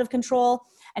cortisol is out of control,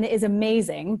 and it is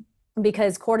amazing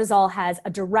because cortisol has a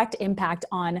direct impact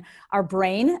on our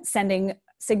brain, sending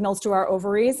signals to our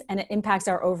ovaries, and it impacts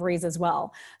our ovaries as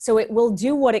well. So it will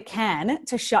do what it can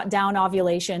to shut down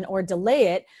ovulation or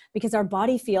delay it because our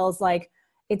body feels like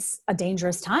it's a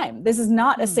dangerous time. This is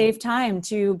not a safe time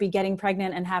to be getting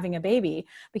pregnant and having a baby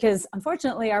because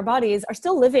unfortunately our bodies are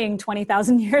still living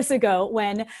 20,000 years ago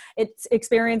when it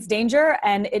experienced danger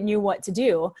and it knew what to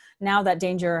do. Now that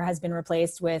danger has been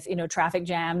replaced with, traffic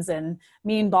jams and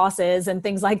mean bosses and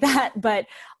things like that. But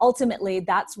ultimately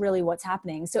that's really what's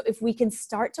happening. So if we can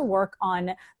start to work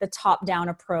on the top-down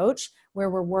approach where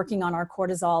we're working on our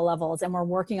cortisol levels and we're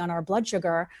working on our blood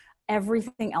sugar,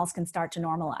 everything else can start to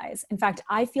normalize. In fact,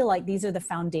 I feel like these are the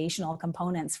foundational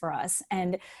components for us.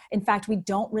 And in fact, we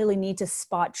don't really need to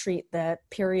spot treat the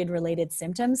period-related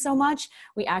symptoms so much.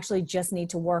 We actually just need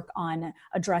to work on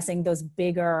addressing those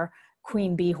bigger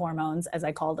queen bee hormones, as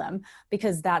I call them,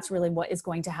 because that's really what is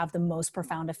going to have the most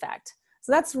profound effect.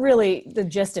 So that's really the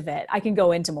gist of it. I can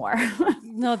go into more.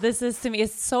 No, this is, to me,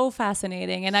 it's so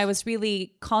fascinating. And I was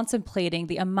really contemplating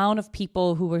the amount of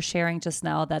people who were sharing just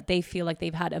now that they feel like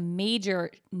they've had a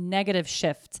major negative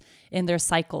shift in their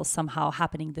cycles somehow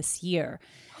happening this year.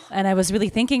 And I was really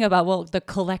thinking about, well, the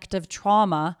collective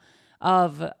trauma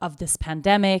of this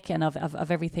pandemic and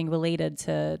of everything related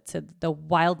to the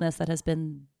wildness that has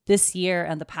been this year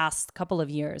and the past couple of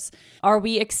years. Are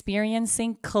we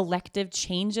experiencing collective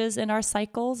changes in our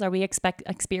cycles? Are we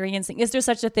experiencing, is there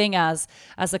such a thing as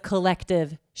a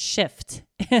collective shift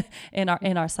in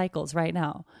our cycles right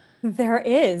now? There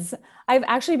is. I've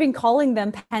actually been calling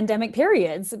them pandemic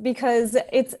periods because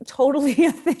it's totally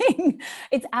a thing.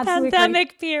 It's absolutely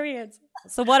pandemic periods.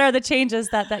 So what are the changes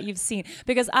that you've seen?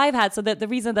 Because I've had, so the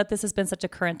reason that this has been such a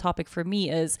current topic for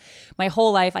me is my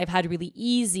whole life I've had really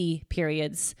easy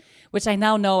periods, which I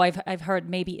now know I've heard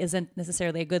maybe isn't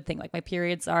necessarily a good thing. Like my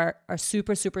periods are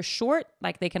super, super short.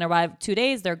 Like they can arrive 2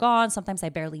 days, they're gone. Sometimes I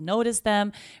barely notice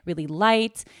them, really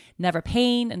light, never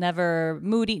pain, never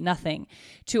moody, nothing.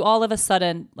 To all of a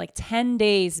sudden, like 10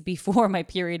 days before my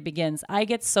period begins, I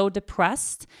get so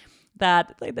depressed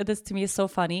that, like, this to me is so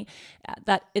funny,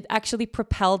 that it actually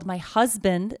propelled my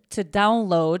husband to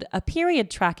download a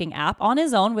period tracking app on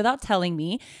his own without telling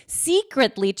me,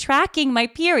 secretly tracking my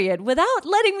period without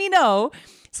letting me know,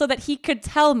 so that he could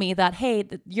tell me that, hey,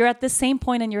 you're at the same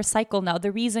point in your cycle now.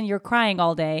 The reason you're crying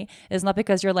all day is not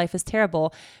because your life is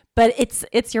terrible, but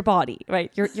it's your body,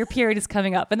 right? Your period is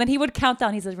coming up. And then he would count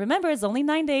down. He said, remember, it's only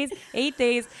 9 days, 8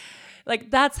 days.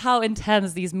 Like, that's how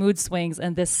intense these mood swings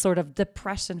and this sort of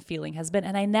depression feeling has been.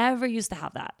 And I never used to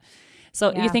have that.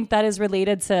 So you think that is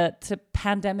related to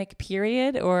pandemic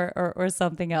period or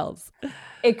something else?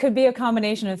 It could be a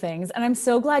combination of things. And I'm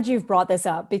so glad you've brought this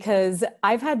up, because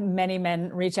I've had many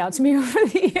men reach out to me over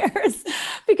the years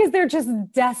because they're just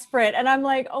desperate. And I'm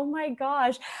like, oh my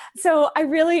gosh. So I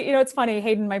really, it's funny,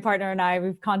 Hayden, my partner, and I,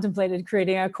 we've contemplated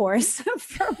creating a course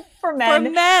for men. For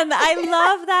men. I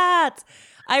love that.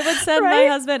 I would send my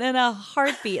husband in a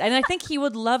heartbeat. And I think he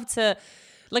would love to,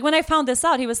 like, when I found this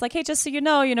out, he was like, hey, just so you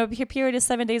know, your period is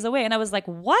 7 days away. And I was like,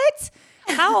 what?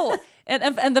 How?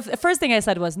 And the first thing I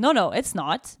said was, no, it's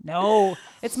not. No,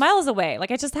 it's miles away.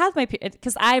 Like, I just had my period,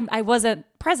 because I wasn't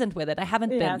present with it. I haven't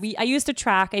been. I used to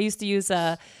track. I used to use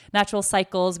natural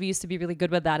cycles. We used to be really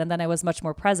good with that. And then I was much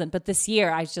more present. But this year,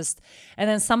 and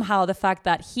then somehow the fact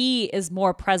that he is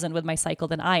more present with my cycle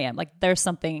than I am, like, there's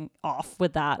something off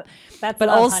with that. That's but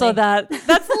love, also honey.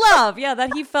 that's love. Yeah,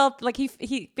 that he felt like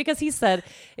he because he said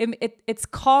it's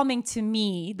calming to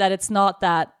me that it's not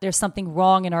that there's something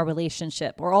wrong in our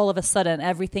relationship, or all of a sudden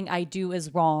everything I do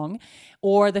is wrong,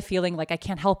 or the feeling like I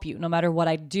can't help you. No matter what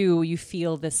I do, you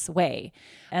feel this way.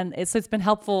 And so it's been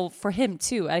helpful for him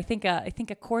too. I think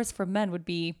a course for men would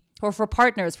be, or for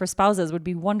partners, for spouses, would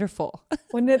be wonderful.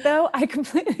 Wouldn't it though? I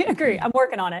completely agree. I'm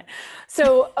working on it.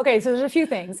 So, okay. So there's a few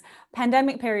things.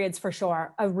 Pandemic periods, for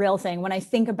sure, a real thing. When I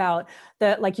think about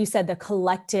like you said, the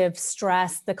collective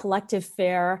stress, the collective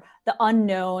fear, the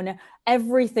unknown,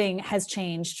 everything has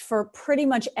changed for pretty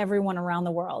much everyone around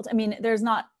the world. I mean, there's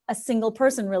not a single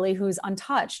person really who's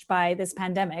untouched by this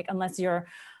pandemic, unless you're,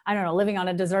 I don't know, living on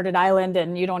a deserted island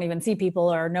and you don't even see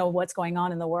people or know what's going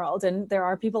on in the world. And there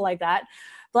are people like that.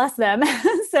 Bless them.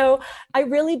 So I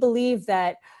really believe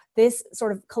that this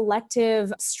sort of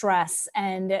collective stress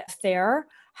and fear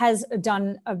has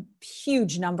done a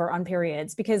huge number on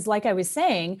periods, because like I was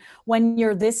saying, when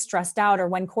you're this stressed out, or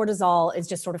when cortisol is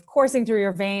just sort of coursing through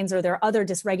your veins, or there are other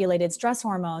dysregulated stress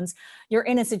hormones, you're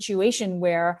in a situation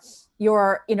where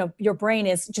your brain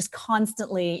is just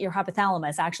constantly, your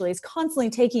hypothalamus actually is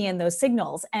constantly taking in those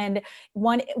signals. And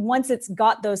once it's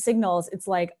got those signals, it's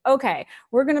like, okay,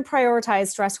 we're going to prioritize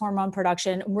stress hormone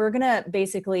production. We're going to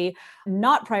basically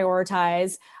not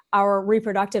prioritize our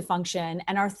reproductive function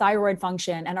and our thyroid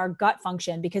function and our gut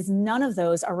function, because none of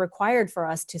those are required for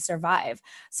us to survive.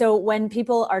 So when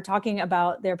people are talking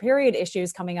about their period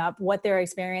issues coming up, what they're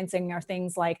experiencing are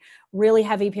things like really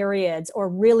heavy periods or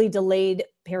really delayed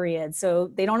periods.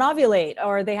 So they don't ovulate,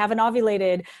 or they haven't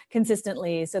ovulated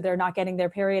consistently, so they're not getting their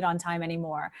period on time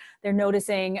anymore. They're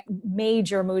noticing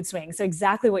major mood swings. So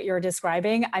exactly what you're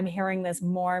describing, I'm hearing this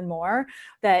more and more,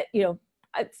 that,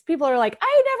 people are like,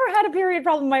 I never had a period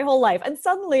problem my whole life. And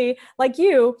suddenly, like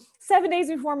you, 7 days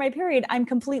before my period, I'm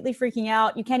completely freaking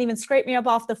out. You can't even scrape me up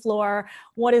off the floor.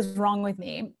 What is wrong with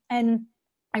me? And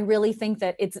I really think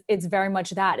that it's very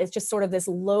much that. It's just sort of this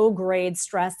low grade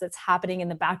stress that's happening in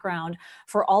the background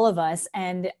for all of us.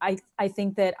 And I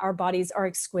think that our bodies are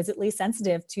exquisitely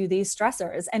sensitive to these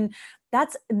stressors. And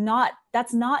that's not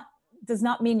does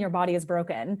not mean your body is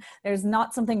broken. There's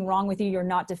not something wrong with you. You're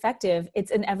not defective.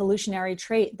 It's an evolutionary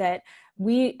trait that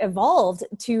we evolved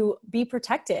to be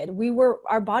protected.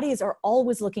 Our bodies are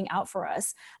always looking out for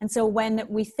us. And so when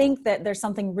we think that there's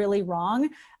something really wrong,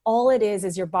 all it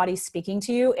is your body speaking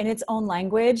to you in its own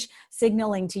language,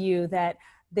 signaling to you that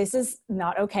this is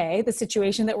not okay. The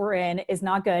situation that we're in is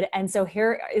not good. And so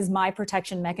here is my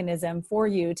protection mechanism for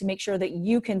you to make sure that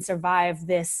you can survive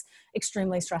this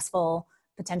extremely stressful,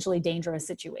 potentially dangerous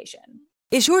situation.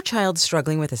 Is your child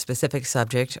struggling with a specific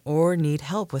subject or need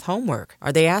help with homework?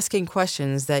 Are they asking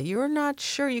questions that you're not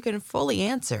sure you can fully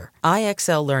answer?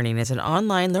 IXL Learning is an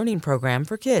online learning program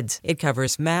for kids. It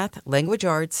covers math, language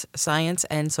arts, science,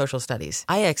 and social studies.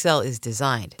 IXL is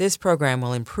designed. This program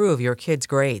will improve your kids'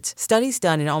 grades. Studies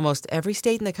done in almost every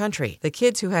state in the country. The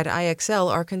kids who had IXL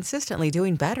are consistently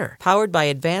doing better. Powered by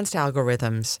advanced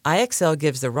algorithms, IXL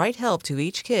gives the right help to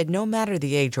each kid no matter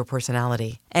the age or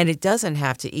personality. And it doesn't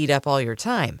have to eat up all your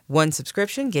time. One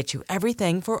subscription gets you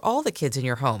everything for all the kids in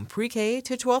your home, pre-K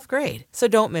to 12th grade. So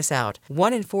don't miss out.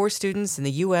 1 in 4 students in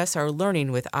the U.S. are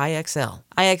learning with IXL.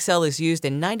 IXL is used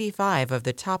in 95 of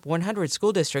the top 100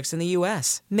 school districts in the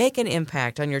U.S. Make an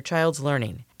impact on your child's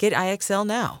learning. Get IXL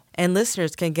now. And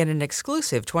listeners can get an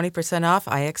exclusive 20% off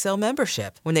IXL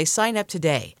membership when they sign up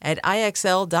today at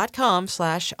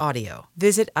IXL.com/audio.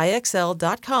 Visit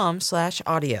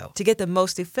IXL.com/audio to get the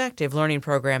most effective learning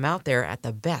program out there at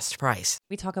the best price.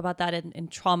 We talk about that in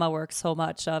trauma work so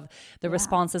much, of the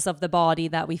responses of the body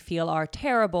that we feel are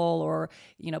terrible, or,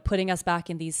 putting us back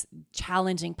in these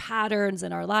challenging patterns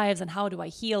in our lives. And how do I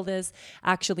heal this?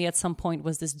 Actually, at some point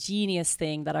was this genius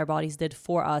thing that our bodies did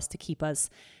for us to keep us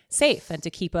safe and to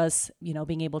keep us,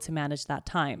 being able to manage that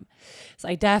time. So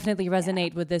I definitely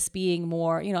resonate with this being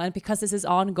more, and because this is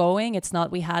ongoing, it's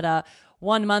not, we had a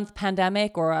 1-month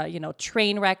pandemic or a,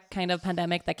 train wreck kind of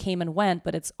pandemic that came and went,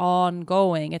 but it's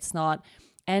ongoing. It's not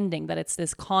ending, that it's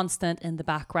this constant in the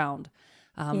background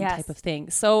type of thing.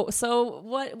 So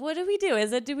what do we do?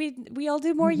 Is it, do we all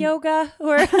do more yoga,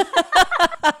 or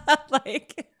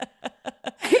like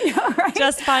Right?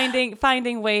 Just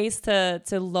finding ways to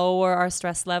lower our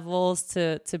stress levels,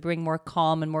 to bring more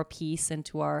calm and more peace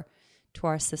into our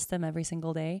system every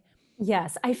single day?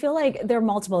 Yes, I feel like there are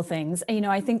multiple things.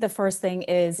 I think the first thing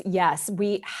is, yes,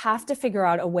 we have to figure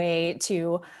out a way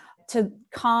to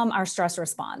calm our stress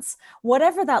response,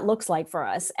 whatever that looks like for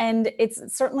us. And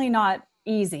it's certainly not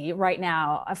easy right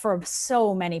now for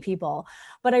so many people,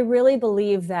 but I really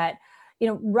believe that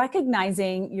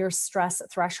recognizing your stress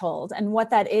threshold and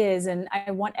what that is, and I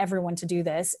want everyone to do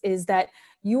this, is that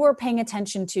you are paying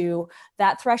attention to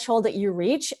that threshold that you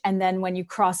reach. And then when you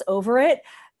cross over it,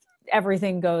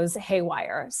 everything goes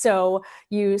haywire. So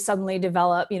you suddenly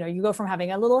develop, you go from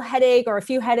having a little headache or a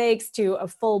few headaches to a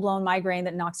full-blown migraine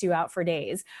that knocks you out for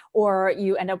days, or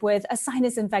you end up with a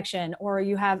sinus infection, or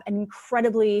you have an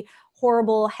incredibly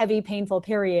horrible, heavy, painful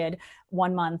period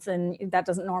 1 month, and that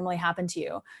doesn't normally happen to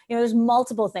you. There's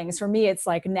multiple things. For me, it's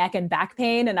like neck and back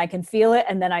pain, and I can feel it,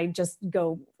 and then I just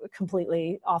go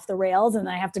completely off the rails, and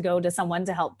I have to go to someone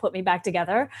to help put me back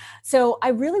together. So I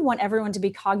really want everyone to be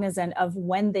cognizant of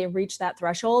when they reach that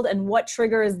threshold and what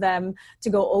triggers them to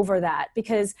go over that.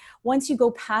 Because once you go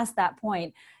past that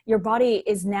point, your body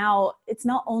is now, it's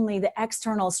not only the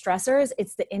external stressors,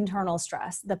 it's the internal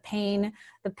stress, the pain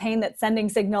that's sending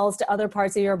signals to other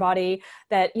parts of your body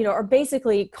that, are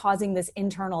basically causing this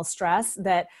internal stress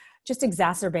that just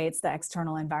exacerbates the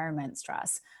external environment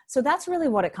stress. So that's really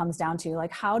what it comes down to.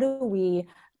 Like, how do we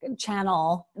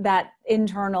channel that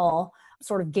internal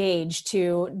sort of gauge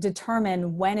to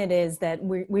determine when it is that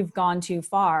we've gone too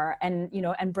far, and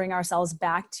bring ourselves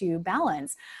back to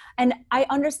balance. And I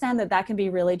understand that can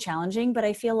be really challenging, but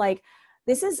I feel like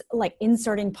this is like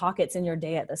inserting pockets in your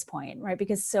day at this point, right?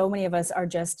 Because so many of us are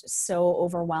just so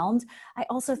overwhelmed. I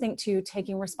also think too,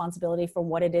 taking responsibility for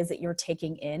what it is that you're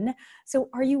taking in. So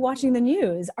are you watching the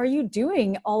news? Are you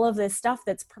doing all of this stuff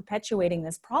that's perpetuating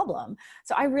this problem?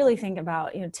 So I really think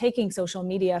about, taking social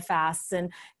media fasts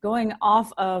and going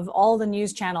off of all the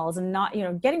news channels, and not,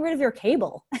 getting rid of your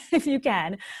cable if you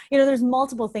can. There's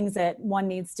multiple things that one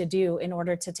needs to do in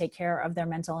order to take care of their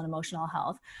mental and emotional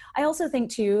health. I also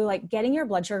think too, like getting your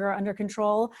blood sugar under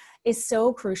control is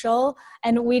so crucial,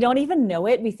 and we don't even know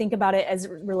it. We think about it as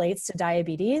it relates to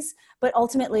diabetes, but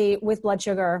ultimately with blood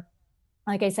sugar,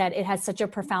 like I said, it has such a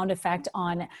profound effect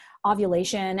on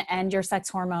ovulation and your sex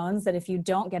hormones, that if you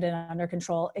don't get it under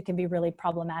control, it can be really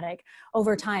problematic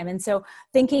over time. And so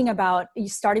thinking about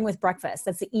starting with breakfast,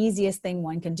 that's the easiest thing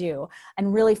one can do,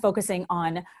 and really focusing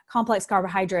on complex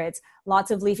carbohydrates,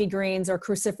 lots of leafy greens or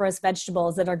cruciferous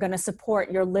vegetables that are going to support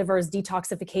your liver's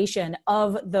detoxification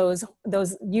of those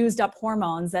used up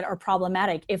hormones that are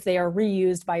problematic if they are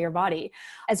reused by your body,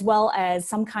 as well as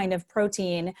some kind of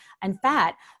protein and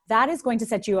fat. That is going to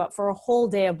set you up for a whole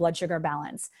day of blood sugar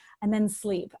balance. And then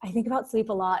sleep. I think about sleep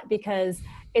a lot because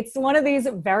it's one of these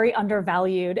very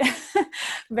undervalued,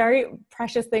 very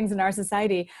precious things in our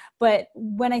society. But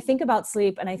when I think about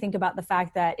sleep, and I think about the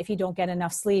fact that if you don't get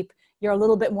enough sleep, you're a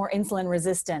little bit more insulin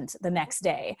resistant the next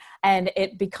day. And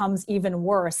it becomes even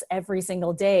worse every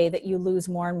single day that you lose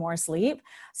more and more sleep.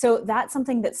 So that's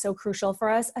something that's so crucial for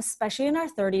us, especially in our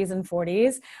 30s and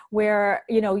 40s, where,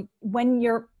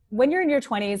 when you're in your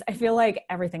 20s, I feel like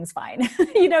everything's fine.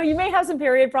 You may have some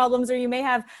period problems or you may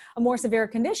have a more severe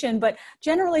condition, but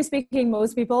generally speaking,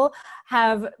 most people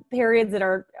have periods that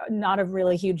are not a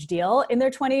really huge deal in their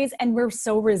 20s. And we're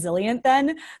so resilient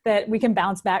then that we can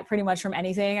bounce back pretty much from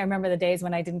anything. I remember the days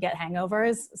when I didn't get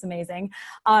hangovers. It's amazing.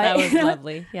 That was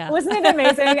lovely. Yeah. Wasn't it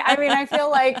amazing? I mean, I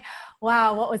feel like,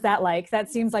 wow, what was that like?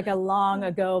 That seems like a long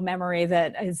ago memory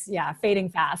that is, fading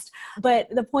fast. But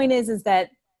the point is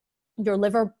that your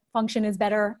liver function is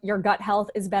better, your gut health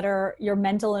is better, your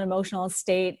mental and emotional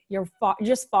state, you're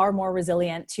just far more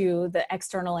resilient to the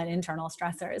external and internal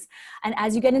stressors. And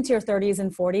as you get into your 30s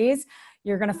and 40s,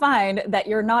 you're going to find that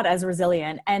you're not as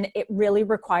resilient, and it really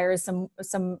requires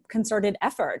some concerted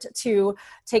effort to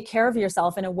take care of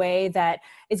yourself in a way that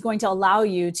is going to allow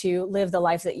you to live the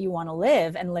life that you want to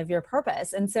live and live your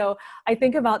purpose. And so I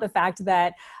think about the fact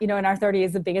that, in our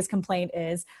 30s, the biggest complaint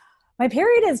is, my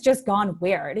period has just gone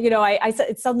weird.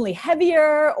 It's suddenly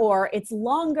heavier, or it's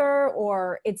longer,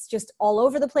 or it's just all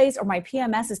over the place, or my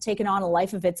PMS has taken on a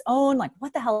life of its own. Like,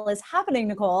 what the hell is happening,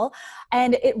 Nicole?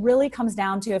 And it really comes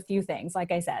down to a few things,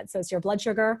 like I said. So it's your blood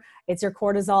sugar, it's your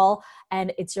cortisol,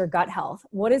 and it's your gut health.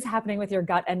 What is happening with your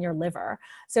gut and your liver?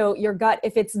 So your gut,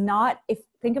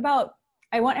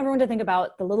 I want everyone to think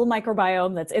about the little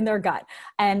microbiome that's in their gut,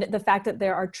 and the fact that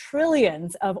there are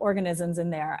trillions of organisms in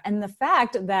there, and the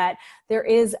fact that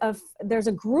there's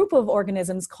a group of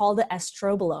organisms called the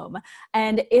estrobolome.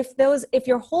 And if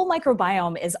your whole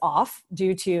microbiome is off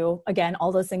due to, again,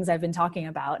 all those things I've been talking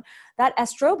about, that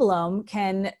estrobolome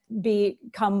can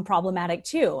become problematic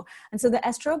too. And so the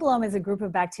estrobolome is a group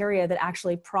of bacteria that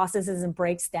actually processes and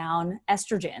breaks down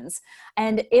estrogens.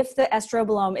 And if the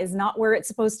estrobolome is not where it's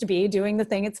supposed to be, doing the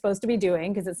thing it's supposed to be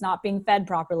doing because it's not being fed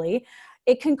properly,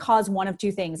 it can cause one of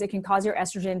two things. It can cause your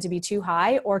estrogen to be too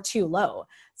high or too low.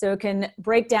 So it can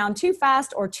break down too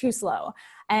fast or too slow.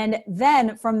 And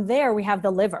then from there, we have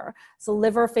the liver. So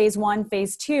liver phase 1,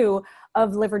 phase 2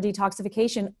 of liver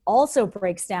detoxification also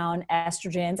breaks down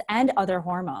estrogens and other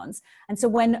hormones. And so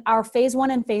when our phase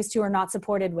 1 and phase 2 are not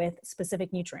supported with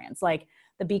specific nutrients, like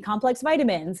the B complex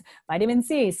vitamins, vitamin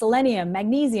C, selenium,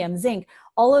 magnesium, zinc,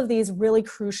 all of these really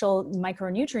crucial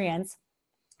micronutrients,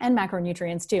 and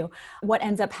macronutrients too, what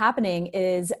ends up happening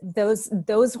is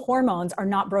those hormones are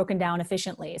not broken down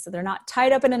efficiently. So they're not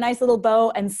tied up in a nice little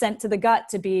bow and sent to the gut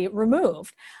to be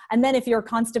removed. And then if you're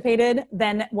constipated,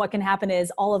 then what can happen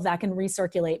is all of that can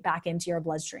recirculate back into your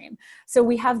bloodstream. So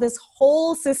we have this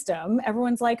whole system.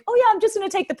 Everyone's like, oh yeah, I'm just going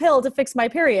to take the pill to fix my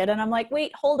period. And I'm like,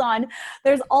 wait, hold on.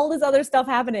 There's all this other stuff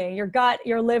happening. Your gut,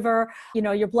 your liver,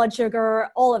 your blood sugar,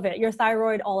 all of it, your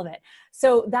thyroid, all of it.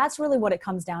 So that's really what it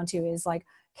comes down to, is like,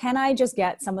 can I just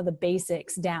get some of the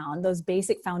basics down, those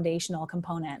basic foundational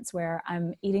components where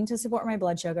I'm eating to support my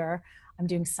blood sugar, I'm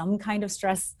doing some kind of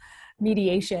stress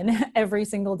mediation every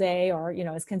single day, or,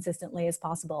 as consistently as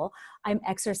possible. I'm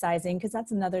exercising, because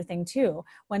that's another thing too.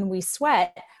 When we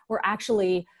sweat,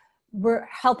 we're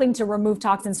helping to remove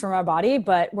toxins from our body,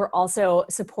 but we're also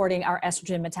supporting our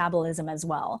estrogen metabolism as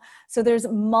well. So there's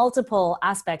multiple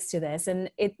aspects to this,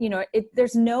 and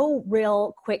there's no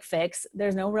real quick fix.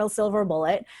 There's no real silver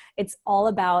bullet. It's all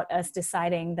about us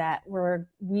deciding that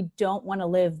we don't want to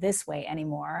live this way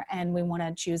anymore, and we want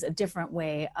to choose a different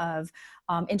way of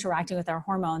interacting with our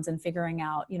hormones and figuring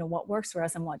out, what works for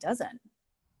us and what doesn't.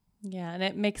 Yeah, and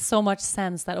it makes so much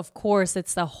sense that, of course,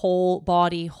 it's the whole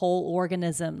body, whole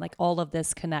organism, like all of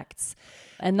this connects.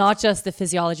 And not just the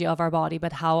physiology of our body,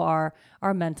 but how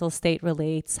our mental state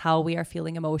relates, how we are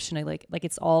feeling emotionally, like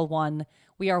it's all one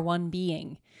we are one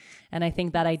being. And I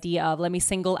think that idea of let me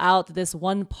single out this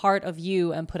one part of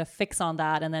you and put a fix on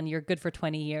that, and then you're good for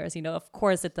 20 years, of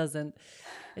course it doesn't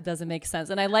make sense.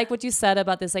 And I like what you said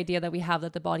about this idea that we have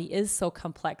that the body is so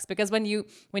complex, because when you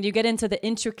get into the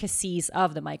intricacies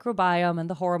of the microbiome and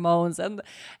the hormones and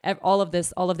all of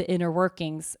the inner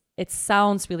workings, it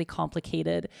sounds really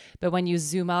complicated. But when you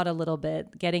zoom out a little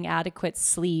bit, getting adequate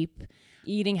sleep,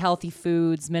 eating healthy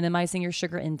foods, minimizing your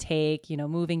sugar intake,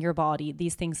 moving your body,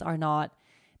 these things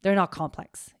they're not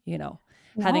complex, No.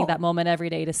 Having that moment every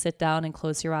day to sit down and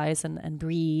close your eyes and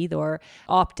breathe, or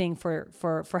opting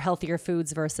for healthier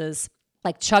foods versus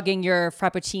like chugging your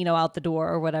Frappuccino out the door,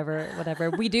 or whatever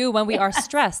we do when we are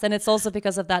stressed. And it's also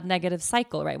because of that negative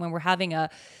cycle, right? When we're having a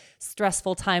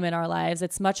stressful time in our lives,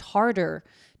 it's much harder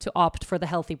to opt for the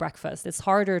healthy breakfast. It's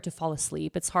harder to fall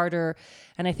asleep. It's harder.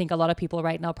 And I think a lot of people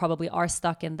right now probably are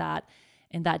stuck in that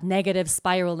negative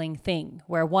spiraling thing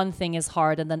where one thing is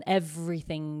hard and then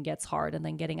everything gets hard, and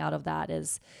then getting out of that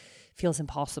feels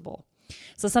impossible.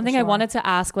 So something I wanted to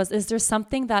ask was, is there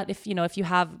something that if you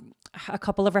have a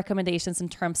couple of recommendations in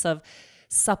terms of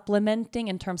supplementing,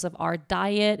 in terms of our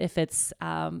diet, if it's,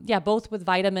 both with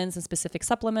vitamins and specific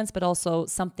supplements, but also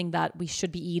something that we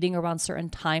should be eating around certain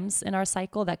times in our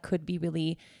cycle that could be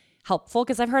really helpful?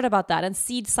 Because I've heard about that, and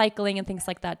seed cycling and things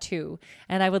like that too.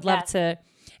 And I would love to,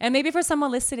 and maybe for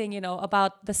someone listening,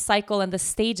 about the cycle and the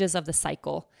stages of the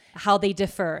cycle, how they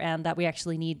differ, and that we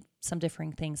actually need some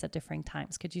differing things at differing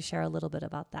times. Could you share a little bit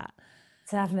about that?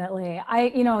 Definitely.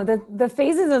 The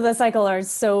phases of the cycle are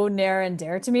so near and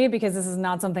dear to me, because this is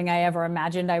not something I ever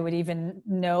imagined I would even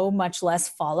know, much less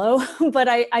follow. But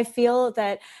I feel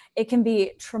that it can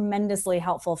be tremendously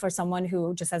helpful for someone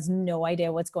who just has no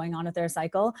idea what's going on with their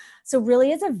cycle. So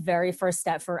really, it's a very first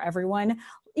step for everyone.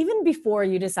 Even before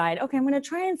you decide, okay, I'm going to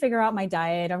try and figure out my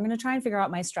diet, I'm going to try and figure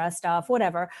out my stress stuff,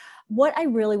 whatever. What I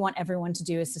really want everyone to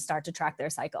do is to start to track their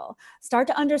cycle. Start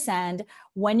to understand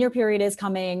when your period is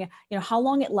coming, how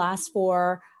long it lasts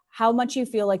for, how much you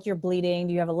feel like you're bleeding.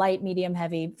 Do you have a light, medium,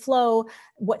 heavy flow?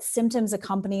 What symptoms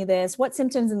accompany this? What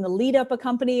symptoms in the lead up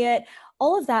accompany it?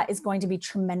 All of that is going to be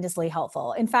tremendously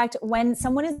helpful. In fact, when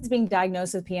someone is being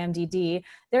diagnosed with PMDD,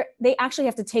 they actually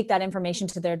have to take that information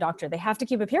to their doctor. They have to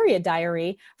keep a period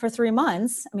diary for 3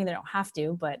 months. I mean, they don't have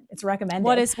to, but it's recommended.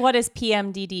 What is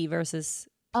PMDD versus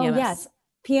PMS? Oh, yes.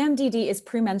 PMDD is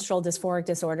premenstrual dysphoric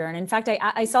disorder. And in fact,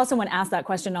 I saw someone ask that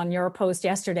question on your post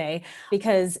yesterday,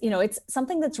 because, it's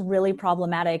something that's really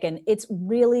problematic. And it's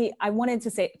really, I wanted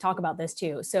to talk about this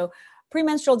too. So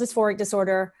premenstrual dysphoric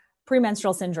disorder,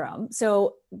 premenstrual syndrome.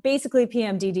 So basically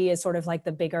PMDD is sort of like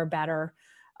the bigger, badder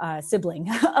sibling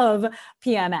of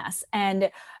PMS.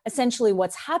 And essentially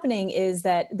what's happening is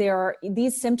that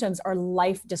these symptoms are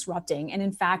life disrupting. And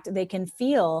in fact, they can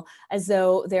feel as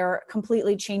though they're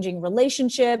completely changing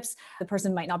relationships. The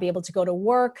person might not be able to go to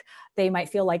work. They might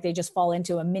feel like they just fall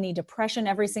into a mini depression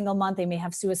every single month. They may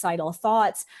have suicidal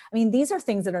thoughts. I mean, these are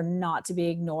things that are not to be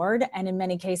ignored, and in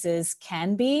many cases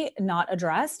can be not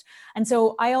addressed. And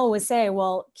so I always say,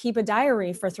 well, keep a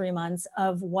diary for 3 months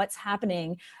of what's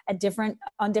happening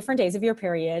on different days of your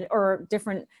period, or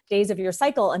different days of your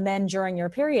cycle, and then during your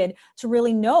period, to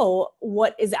really know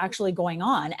what is actually going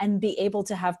on and be able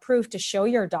to have proof to show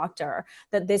your doctor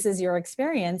that this is your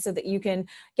experience, so that you can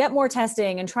get more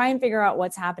testing and try and figure out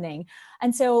what's happening.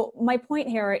 And so my point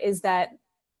here is that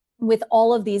with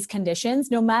all of these conditions,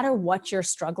 no matter what you're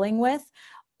struggling with,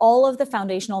 all of the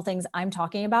foundational things I'm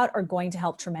talking about are going to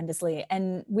help tremendously.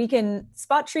 And we can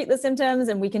spot treat the symptoms,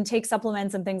 and we can take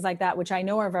supplements and things like that, which I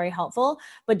know are very helpful.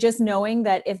 But just knowing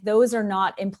that if those are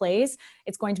not in place,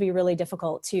 it's going to be really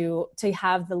difficult to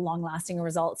have the long lasting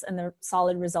results and the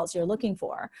solid results you're looking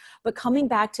for. But coming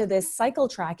back to this cycle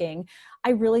tracking, I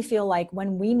really feel like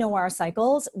when we know our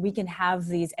cycles, we can have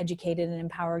these educated and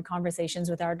empowered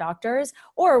conversations with our doctors,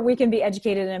 or we can be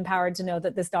educated and empowered to know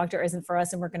that this doctor isn't for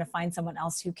us and we're going to find someone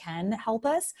else who can help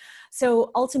us. So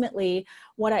ultimately,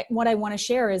 what I want to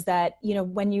share is that,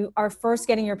 when you are first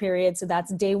getting your period, so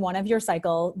that's day 1 of your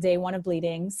cycle, day 1 of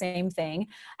bleeding, same thing.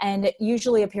 And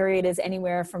usually a period is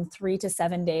anywhere from 3 to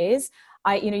 7 days.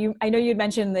 I know you'd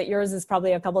mentioned that yours is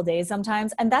probably a couple days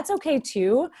sometimes, and that's okay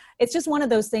too. It's just one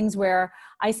of those things where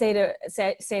I say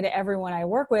to everyone I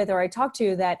work with or I talk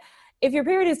to that if your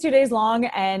period is 2 days long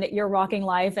and you're rocking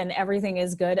life and everything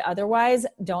is good otherwise,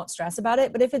 don't stress about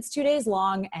it. But if it's 2 days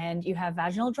long and you have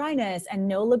vaginal dryness and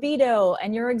no libido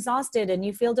and you're exhausted and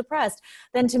you feel depressed,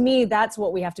 then to me, that's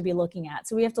what we have to be looking at.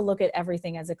 So we have to look at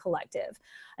everything as a collective.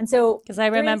 And so, because I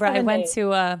remember I went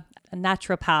to a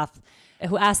naturopath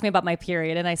who asked me about my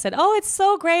period, and I said, "Oh, it's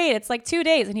so great. It's like 2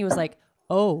 days." And he was like,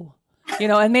 "Oh."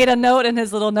 and made a note in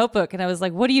his little notebook. And I was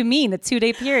like, what do you mean? A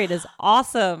 2-day period is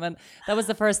awesome. And that was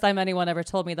the first time anyone ever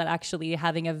told me that actually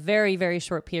having a very, very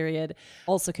short period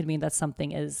also could mean that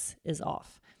something is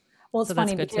off. Well, it's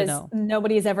funny because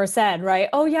nobody's ever said, right?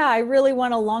 Oh yeah, I really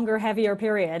want a longer, heavier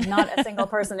period. Not a single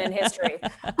person in history.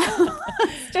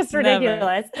 It's just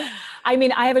ridiculous. Never. I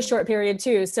mean, I have a short period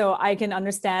too, so I can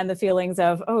understand the feelings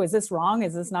of, oh, is this wrong?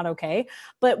 Is this not okay?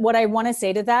 But what I want to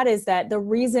say to that is that the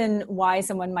reason why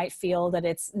someone might feel that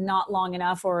it's not long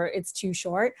enough or it's too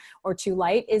short or too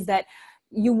light is that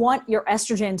you want your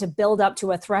estrogen to build up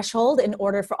to a threshold in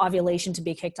order for ovulation to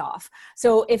be kicked off.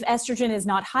 So if estrogen is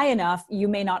not high enough, you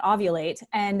may not ovulate.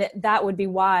 And that would be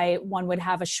why one would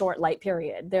have a short light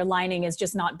period. Their lining is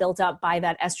just not built up by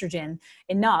that estrogen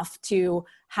enough to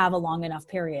have a long enough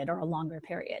period or a longer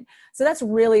period. So that's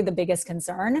really the biggest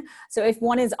concern. So if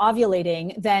one is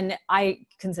ovulating, then I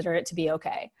consider it to be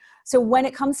okay. So when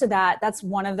it comes to that, that's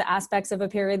one of the aspects of a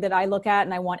period that I look at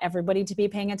and I want everybody to be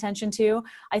paying attention to.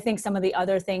 I think some of the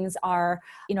other things are,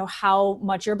 how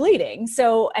much you're bleeding.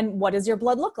 So, and what does your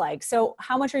blood look like? So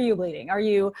how much are you bleeding? Are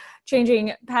you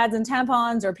changing pads and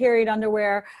tampons or period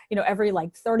underwear, every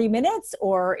 30 minutes,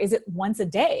 or is it once a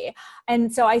day?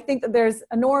 And so I think that there's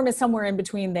a norm is somewhere in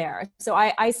between there. So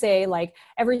I say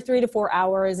every 3 to 4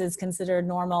 hours is considered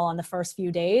normal on the first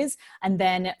few days. And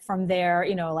then from there,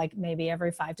 maybe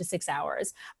every 5 to 6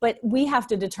 hours, but we have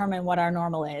to determine what our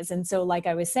normal is. And so like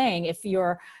I was saying, if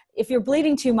you're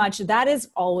bleeding too much, that is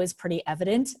always pretty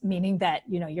evident, meaning that,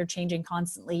 you're changing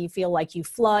constantly. You feel like you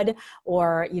flood,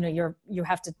 or, you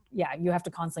have to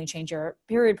constantly change your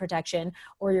period protection,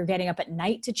 or you're getting up at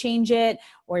night to change it,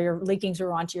 or you're leaking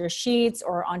through onto your sheets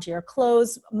or onto your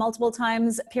clothes multiple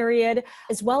times period,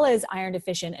 as well as iron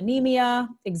deficient anemia,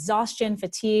 exhaustion,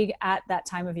 fatigue at that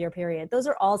time of your period. Those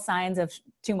are all signs of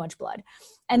too much blood.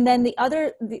 And then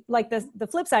the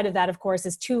flip side of that, of course,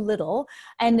 is too little.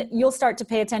 And you'll start to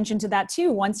pay attention to that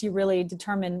too, once you really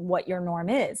determine what your norm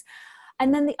is.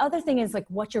 And then the other thing is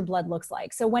what your blood looks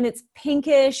like. So when it's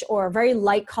pinkish or very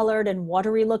light colored and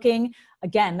watery looking,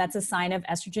 again, that's a sign of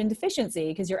estrogen deficiency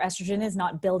because your estrogen is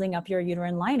not building up your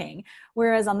uterine lining.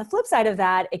 Whereas on the flip side of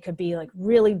that, it could be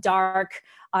really dark.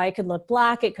 It could look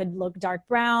black. It could look dark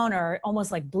brown or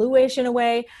almost bluish in a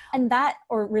way.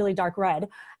 Or really dark red.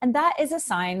 And that is a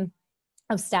sign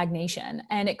of stagnation.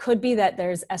 And it could be that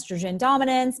there's estrogen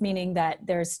dominance, meaning that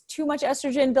there's too much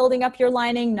estrogen building up your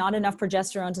lining, not enough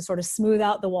progesterone to sort of smooth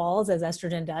out the walls as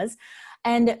estrogen does.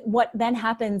 And what then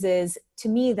happens is, to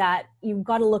me, that you've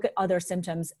got to look at other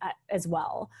symptoms as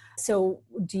well. So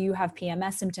do you have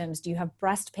PMS symptoms? Do you have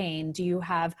breast pain? Do you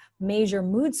have major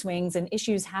mood swings and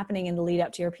issues happening in the lead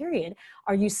up to your period?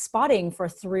 Are you spotting for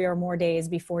 3 or more days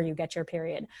before you get your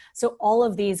period? So all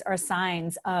of these are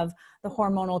signs of the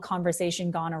hormonal conversation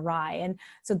gone awry. And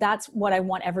so that's what I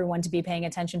want everyone to be paying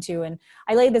attention to. And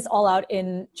I laid this all out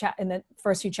in the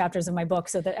first few chapters of my book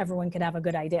so that everyone can have a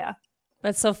good idea.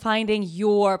 But so finding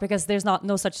because there's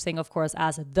no such thing, of course,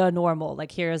 as the normal,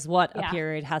 here's what a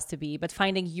period has to be, but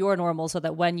finding your normal so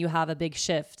that when you have a big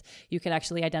shift, you can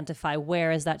actually identify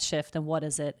where is that shift and what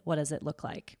does it look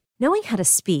like. Knowing how to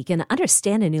speak and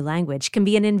understand a new language can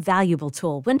be an invaluable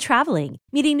tool when traveling,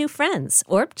 meeting new friends,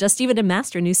 or just even to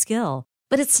master a new skill.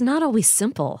 But it's not always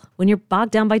simple when you're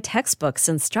bogged down by textbooks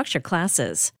and structured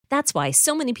classes. That's why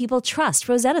so many people trust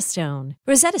Rosetta Stone.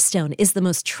 Rosetta Stone is the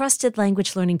most trusted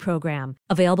language learning program,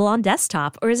 available on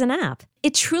desktop or as an app.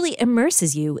 It truly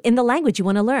immerses you in the language you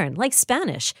want to learn, like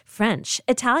Spanish, French,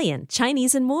 Italian,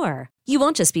 Chinese, and more. You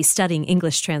won't just be studying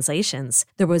English translations.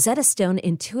 The Rosetta Stone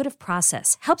intuitive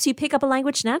process helps you pick up a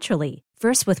language naturally,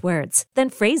 first with words, then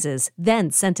phrases,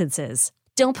 then sentences.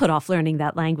 Don't put off learning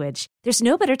that language. There's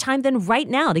no better time than right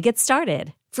now to get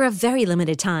started. For a very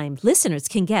limited time, listeners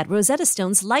can get Rosetta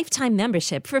Stone's lifetime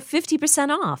membership for 50%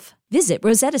 off. Visit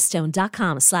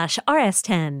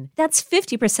rosettastone.com/rs10. That's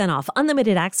 50% off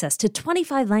unlimited access to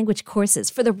 25 language courses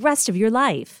for the rest of your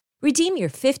life. Redeem your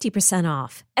 50%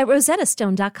 off at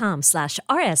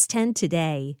rosettastone.com/rs10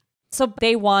 today. So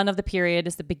day 1 of the period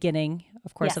is the beginning,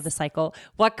 of course, of the cycle.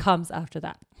 What comes after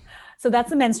that? So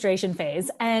that's the menstruation phase.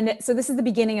 And so this is the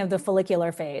beginning of the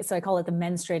follicular phase. So I call it the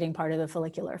menstruating part of the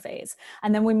follicular phase.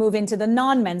 And then we move into the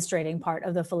non-menstruating part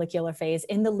of the follicular phase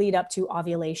in the lead up to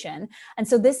ovulation. And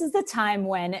so this is the time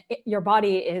when our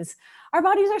bodies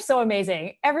are so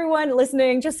amazing. Everyone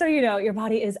listening, just so you know, your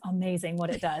body is amazing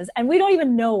what it does. And we don't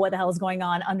even know what the hell is going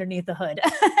on underneath the hood.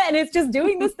 And it's just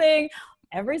doing this thing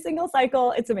every single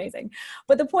cycle. It's amazing.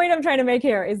 But the point I'm trying to make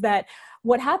here is that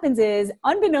what happens is,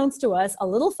 unbeknownst to us, a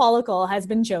little follicle has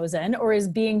been chosen or is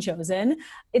being chosen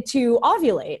to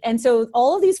ovulate. And so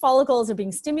all of these follicles are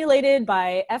being stimulated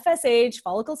by FSH,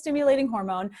 follicle stimulating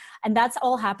hormone, and that's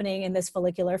all happening in this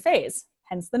follicular phase,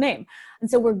 hence the name. And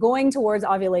so we're going towards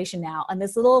ovulation now. And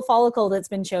this little follicle that's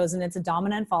been chosen, it's a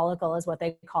dominant follicle is what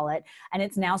they call it. And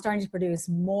it's now starting to produce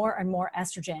more and more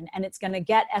estrogen. And it's going to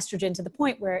get estrogen to the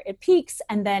point where it peaks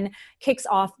and then kicks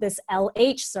off this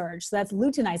LH surge. So that's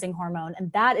luteinizing hormone.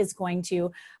 And that is going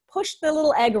to push the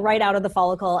little egg right out of the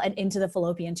follicle and into the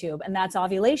fallopian tube. And that's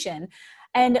ovulation.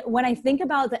 And when I think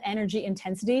about the energy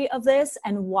intensity of this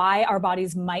and why our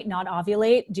bodies might not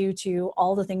ovulate due to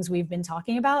all the things we've been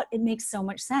talking about, it makes so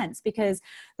much sense because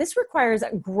this requires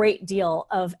a great deal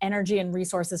of energy and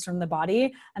resources from the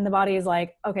body. And the body is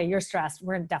like, okay, you're stressed.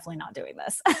 We're definitely not doing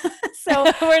this. So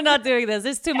we're not doing this.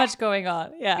 There's too much going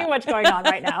on. Yeah. Too much going on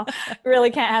right now.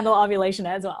 Really can't handle ovulation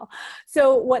as well.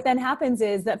 So what then happens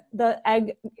is that the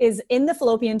egg is in the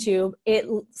fallopian tube. It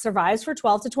survives for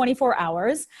 12 to 24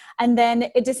 hours. And then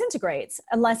it disintegrates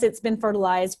unless it's been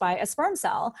fertilized by a sperm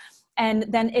cell. And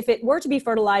then if it were to be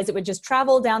fertilized, it would just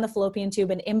travel down the fallopian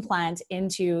tube and implant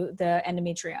into the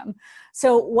endometrium.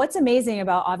 So what's amazing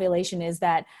about ovulation is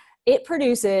that it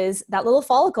produces, that little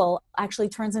follicle actually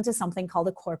turns into something called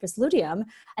a corpus luteum.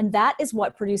 And that is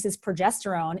what produces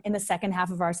progesterone in the second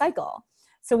half of our cycle.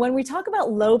 So when we talk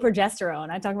about low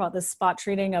progesterone, I talk about the spot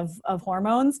treating of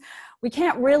hormones, we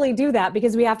can't really do that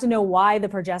because we have to know why the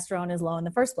progesterone is low in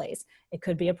the first place. It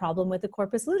could be a problem with the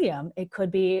corpus luteum. It could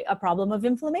be a problem of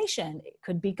inflammation. It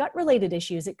could be gut-related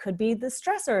issues. It could be the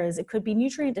stressors. It could be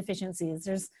nutrient deficiencies.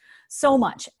 There's so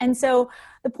much. And so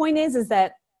the point is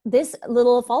that this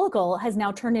little follicle has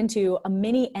now turned into a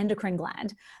mini endocrine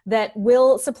gland that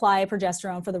will supply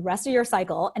progesterone for the rest of your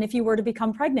cycle. And if you were to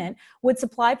become pregnant, would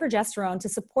supply progesterone to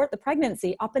support the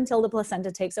pregnancy up until the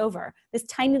placenta takes over. This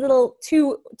tiny little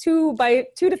 2 to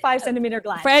 5 centimeter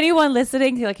gland. For anyone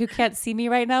listening, like who can't see me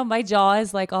right now, my jaw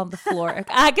is like on the floor.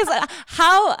 I guess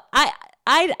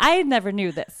I never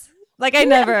knew this. Like I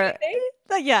never.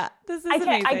 Yeah, this is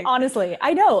amazing. Honestly,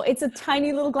 I know it's a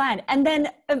tiny little gland. And then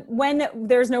when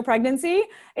there's no pregnancy,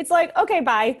 it's like, okay,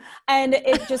 bye. And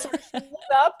it just sort of shriveled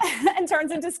up and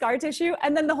turns into scar tissue.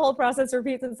 And then the whole process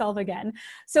repeats itself again.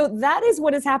 So that is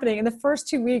what is happening in the first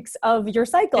 2 weeks of your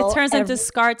cycle. It turns into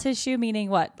scar tissue, meaning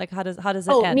what? Like how does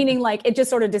it end? Meaning like it just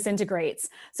sort of disintegrates.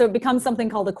 So it becomes something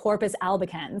called the corpus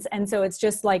albicans. And so it's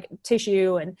just like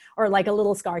tissue or like a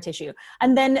little scar tissue.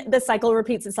 And then the cycle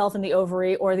repeats itself in the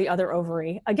ovary or the other ovary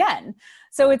again.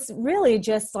 So it's really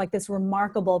just like this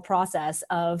remarkable process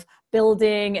of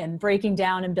building and breaking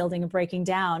down and building and breaking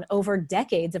down over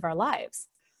decades of our lives.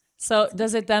 So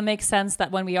does it then make sense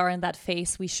that when we are in that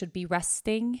phase, we should be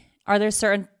resting? Are there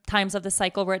certain times of the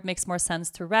cycle where it makes more sense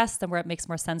to rest and where it makes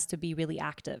more sense to be really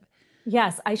active?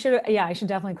 Yes, I should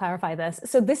definitely clarify this.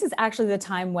 So this is actually the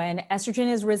time when estrogen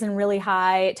has risen really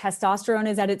high, testosterone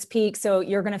is at its peak. So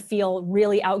you're going to feel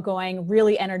really outgoing,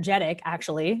 really energetic,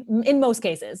 actually, in most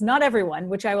cases, not everyone,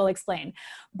 which I will explain.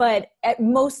 But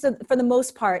for the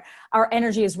most part, our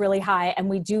energy is really high and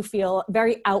we do feel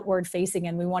very outward facing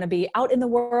and we want to be out in the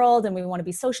world and we want to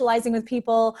be socializing with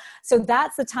people. So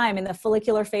that's the time in the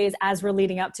follicular phase as we're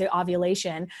leading up to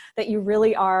ovulation that you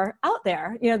really are out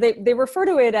there. You know, they refer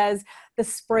to it as the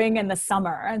spring and the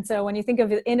summer. And so when you think of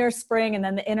the inner spring and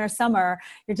then the inner summer,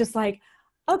 you're just like,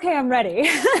 okay, I'm ready.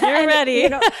 You're ready.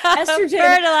 Estrogen.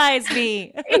 Fertilize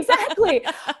me. Exactly.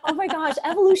 Oh my gosh.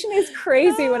 Evolution is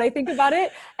crazy when I think about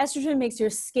it. Estrogen makes your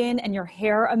skin and your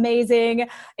hair amazing.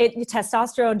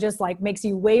 Testosterone just like makes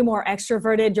you way more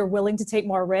extroverted. You're willing to take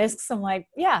more risks. I'm like,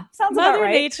 yeah, sounds about right. Mother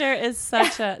Nature is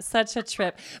such a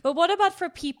trip. But what about for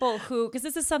people who, because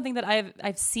this is something that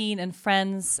I've seen in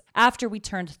friends after we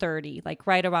turned 30, like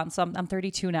right around, so I'm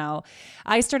 32 now.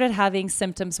 I started having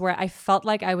symptoms where I felt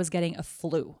like I was getting a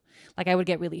flu. Like I would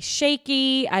get really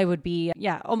shaky. I would be,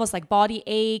 almost like body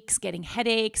aches, getting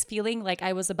headaches, feeling like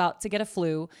I was about to get a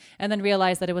flu, and then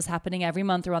realized that it was happening every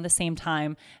month around the same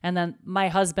time. And then my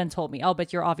husband told me, oh,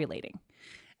 but you're ovulating.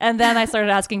 And then I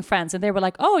started asking friends and they were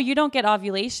like, oh, you don't get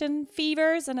ovulation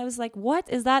fevers? And I was like, what?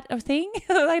 Is that a thing?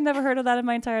 I never heard of that in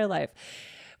my entire life.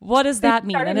 What does that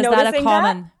mean? And is that a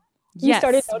common? You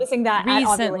started noticing that recently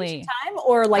at ovulation time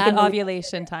or like at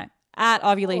ovulation time? At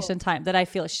ovulation time, that I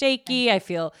feel shaky, I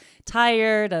feel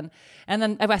tired, and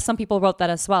then some people wrote that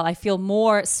as well. I feel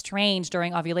more strange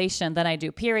during ovulation than I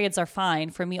do. Periods are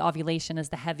fine. For me, ovulation is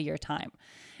the heavier time.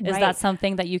 Is that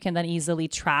something that you can then easily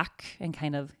track and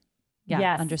kind of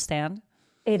understand?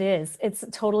 It is. It's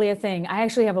totally a thing. I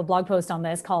actually have a blog post on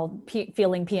this called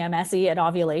Feeling PMSy at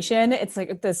Ovulation. It's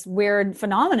like this weird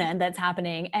phenomenon that's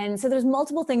happening. And so there's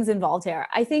multiple things involved here.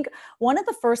 I think one of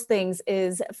the first things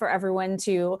is for everyone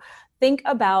to think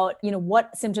about,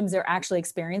 what symptoms they're actually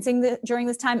experiencing during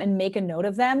this time and make a note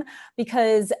of them.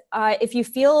 Because if you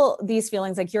feel these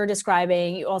feelings like you're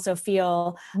describing, you also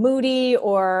feel moody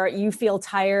or you feel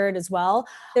tired as well.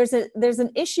 There's an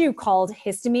issue called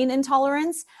histamine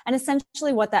intolerance. And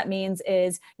essentially what that means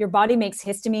is your body makes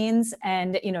histamines,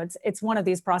 and it's one of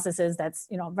these processes that's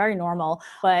very normal.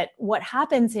 But what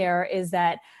happens here is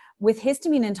that with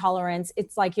histamine intolerance,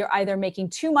 it's like you're either making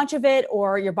too much of it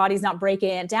or your body's not breaking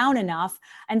it down enough.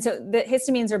 And so the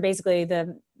histamines are basically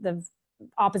the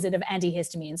opposite of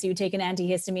antihistamine. So you take an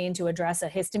antihistamine to address a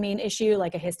histamine issue,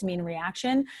 like a histamine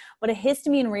reaction, but a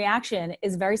histamine reaction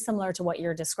is very similar to what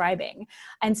you're describing.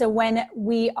 And so when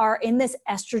we are in this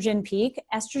estrogen peak,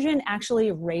 estrogen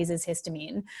actually raises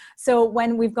histamine. So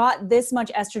when we've got this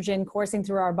much estrogen coursing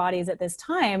through our bodies at this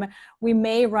time, we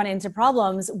may run into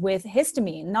problems with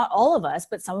histamine. Not all of us,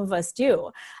 but some of us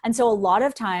do. And so a lot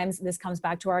of times this comes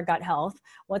back to our gut health.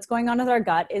 What's going on with our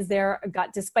gut? Is there a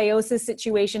gut dysbiosis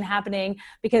situation happening?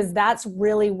 Because that's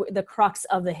really the crux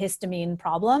of the histamine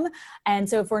problem. And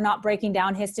so if we're not breaking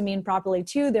down histamine properly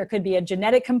too, there could be a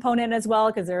genetic component as well,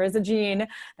 because there is a gene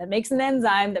that makes an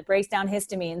enzyme that breaks down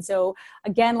histamine. So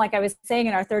again, like I was saying,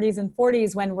 in our 30s and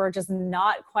 40s, when we're just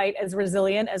not quite as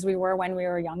resilient as we were when we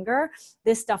were younger,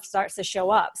 this stuff starts to show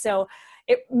up. So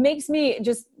it makes me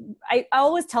I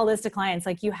always tell this to clients,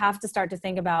 like, you have to start to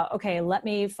think about, okay, let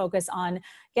me focus on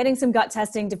getting some gut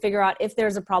testing to figure out if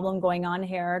there's a problem going on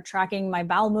here, tracking my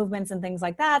bowel movements and things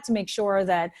like that to make sure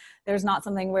that there's not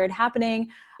something weird happening,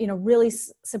 really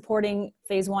supporting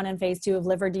phase 1 and phase 2 of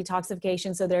liver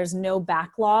detoxification so there's no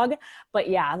backlog. But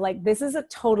yeah, like, this is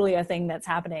totally a thing that's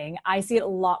happening. I see it a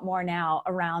lot more now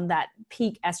around that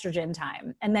peak estrogen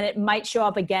time. And then it might show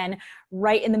up again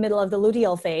right in the middle of the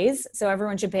luteal phase. So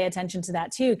everyone should pay attention to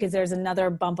that too, because there's another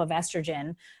bump of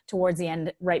estrogen towards the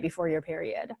end, right before your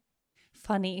period.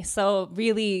 Funny. So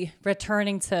really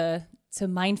returning to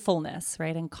mindfulness,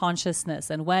 right? And consciousness.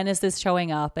 And when is this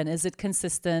showing up? And is it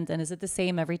consistent? And is it the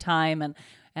same every time?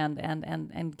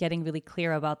 And getting really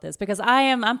clear about this, because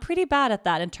I'm pretty bad at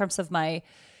that in terms of my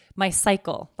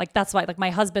cycle. Like, that's why, like, my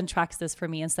husband tracks this for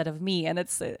me instead of me. And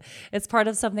it's part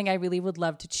of something I really would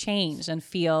love to change and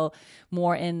feel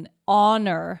more in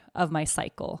honor of my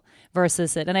cycle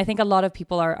versus it. And I think a lot of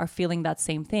people are feeling that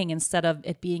same thing, instead of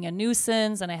it being a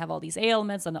nuisance and I have all these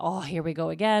ailments and, oh, here we go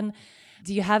again.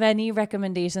 Do you have any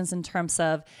recommendations in terms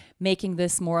of making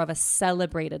this more of a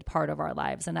celebrated part of our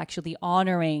lives and actually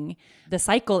honoring the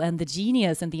cycle and the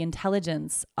genius and the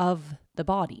intelligence of the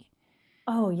body?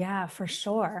 Oh, yeah, for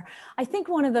sure. I think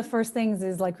one of the first things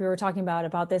is, like we were talking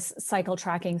about this cycle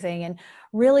tracking thing, and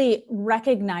really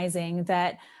recognizing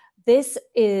that this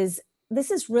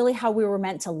is really how we were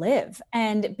meant to live.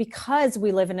 And because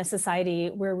we live in a society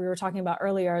where we were talking about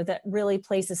earlier that really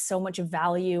places so much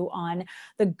value on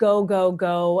the go, go,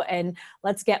 go, and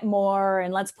let's get more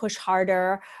and let's push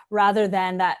harder, rather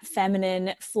than that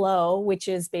feminine flow, which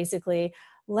is basically,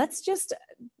 let's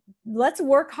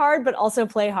work hard, but also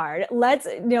play hard. Let's,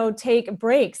 take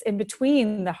breaks in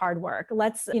between the hard work.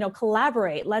 Let's,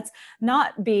 collaborate. Let's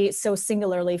not be so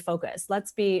singularly focused.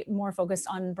 Let's be more focused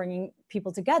on bringing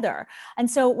people together. And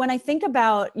so when I think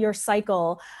about your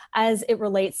cycle as it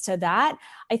relates to that,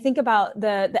 I think about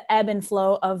the ebb and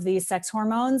flow of these sex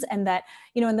hormones, and that,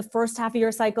 in the first half of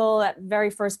your cycle, that very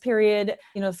first period,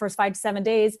 the first 5 to 7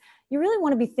 days, you really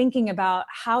want to be thinking about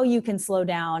how you can slow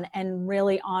down and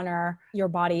really honor your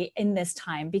body in this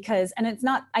time. Because, and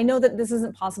I know that this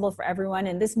isn't possible for everyone,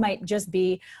 and this might just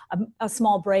be a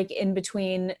small break in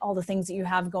between all the things that you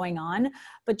have going on,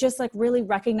 but just like really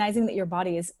recognizing that your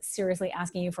body is seriously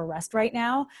asking you for rest right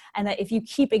now. And that if you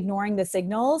keep ignoring the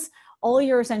signals, all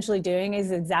you're essentially doing is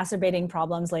exacerbating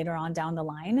problems later on down the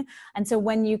line. And so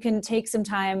when you can take some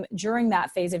time during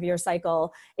that phase of your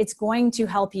cycle, it's going to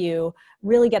help you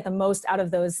really get the most out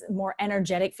of those more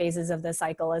energetic phases of the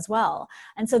cycle as well.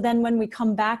 And so then when we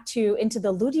come back into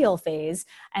the luteal phase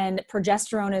and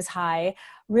progesterone is high,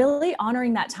 really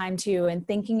honoring that time too, and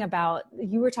thinking about,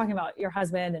 you were talking about your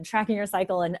husband and tracking your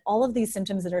cycle and all of these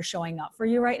symptoms that are showing up for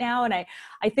you right now. And I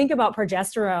think about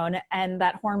progesterone and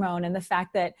that hormone and the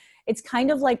fact that it's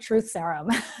kind of like truth serum,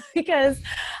 because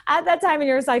at that time in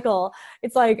your cycle,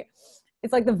 it's like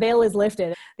the veil is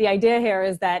lifted. The idea here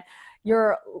is that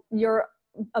your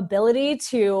ability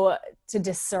to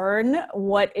discern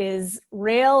what is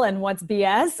real and what's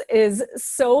BS is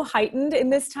so heightened in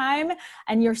this time,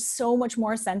 and you're so much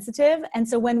more sensitive. And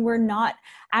so when we're not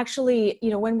actually,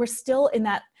 when we're still in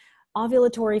that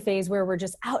ovulatory phase where we're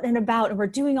just out and about and we're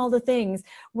doing all the things,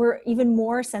 we're even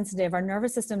more sensitive. Our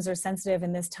nervous systems are sensitive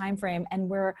in this time frame, and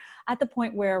we're at the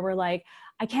point where we're like,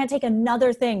 I can't take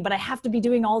another thing, but I have to be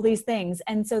doing all these things.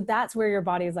 And so that's where your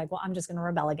body is like, well, I'm just going to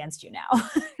rebel against you now.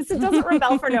 So it doesn't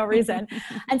rebel for no reason.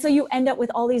 And so you end up with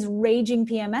all these raging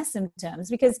PMS symptoms,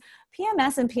 because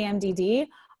PMS and PMDD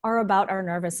are about our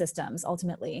nervous systems.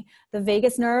 Ultimately, the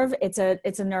vagus nerve, it's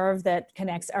a nerve that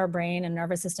connects our brain and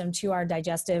nervous system to our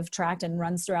digestive tract and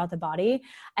runs throughout the body.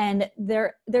 And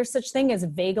there's such thing as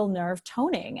vagal nerve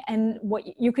toning. And what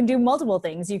you can do multiple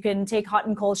things. You can take hot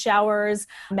and cold showers,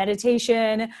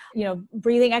 meditation,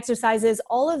 breathing exercises.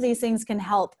 All of these things can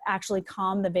help actually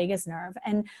calm the vagus nerve.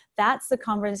 And that's the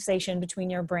conversation between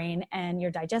your brain and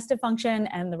your digestive function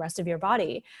and the rest of your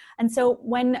body. And so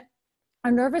when our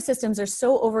nervous systems are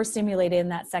so overstimulated in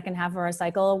that second half of our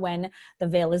cycle, when the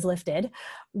veil is lifted,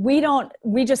 we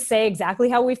just say exactly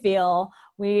how we feel.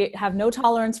 We have no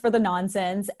tolerance for the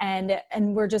nonsense, and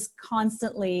we're just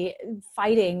constantly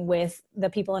fighting with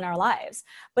the people in our lives.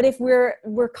 But if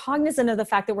we're cognizant of the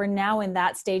fact that we're now in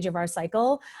that stage of our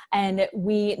cycle, and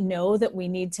we know that we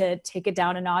need to take it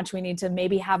down a notch, we need to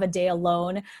maybe have a day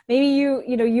alone. Maybe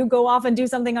you go off and do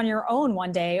something on your own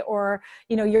one day, or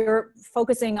you're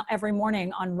focusing every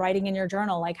morning on writing in your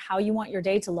journal like how you want your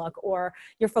day to look, or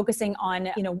you're focusing on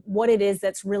what it is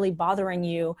that's really bothering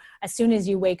you as soon as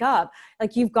you wake up.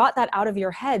 Like, you've got that out of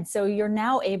your head. So you're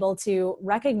now able to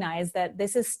recognize that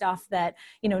this is stuff that,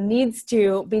 needs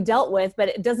to be dealt with, but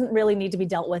it doesn't really need to be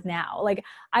dealt with now. Like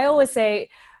I always say,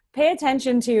 pay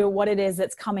attention to what it is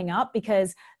that's coming up,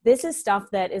 because this is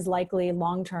stuff that is likely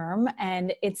long-term,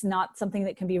 and it's not something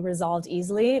that can be resolved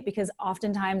easily. Because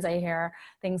oftentimes I hear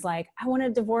things like, I want a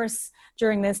divorce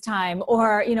during this time,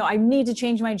 or, I need to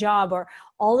change my job, or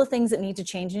all the things that need to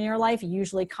change in your life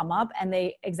usually come up and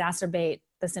they exacerbate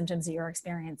the symptoms that you're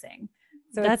experiencing.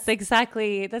 So that's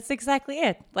exactly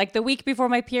it. Like the week before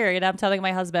my period, I'm telling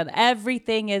my husband,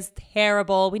 everything is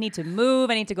terrible. We need to move.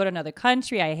 I need to go to another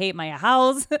country. I hate my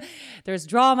house. There's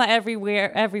drama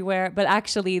everywhere. But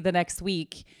actually the next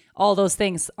week, all those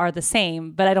things are the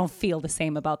same, but I don't feel the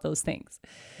same about those things.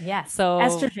 Yes. So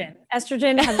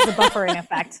estrogen has the buffering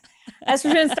effect.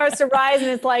 Estrogen starts to rise,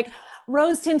 and it's like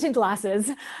rose tinted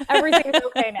glasses. Everything is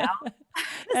okay now.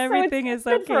 Everything is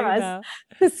okay for us now.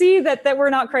 To see that we're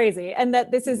not crazy, and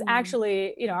that this is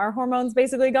actually, our hormones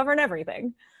basically govern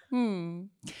everything.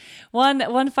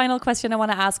 One final question I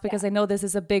want to ask, because I know this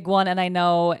is a big one, and I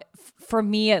know for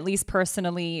me, at least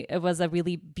personally, it was a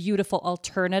really beautiful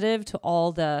alternative to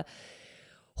all the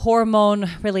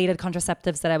hormone-related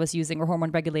contraceptives that I was using, or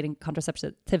hormone-regulating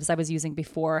contraceptives I was using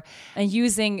before, and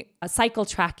using a cycle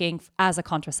tracking as a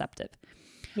contraceptive.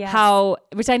 Yes.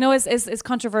 Which I know is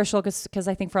controversial, because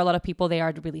I think for a lot of people, they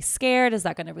are really scared. Is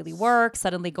that going to really work?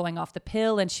 Suddenly going off the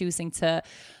pill and choosing to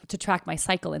track my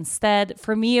cycle instead.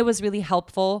 For me, it was really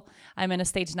helpful. I'm in a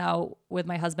stage now with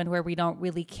my husband where we don't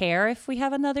really care if we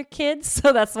have another kid.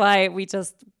 So that's why we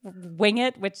just wing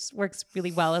it, which works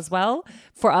really well as well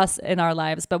for us in our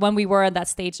lives. But when we were in that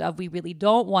stage of we really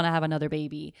don't want to have another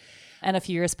baby, and a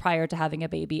few years prior to having a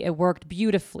baby, it worked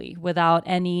beautifully without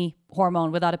any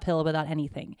hormone, without a pill, without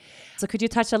anything. So could you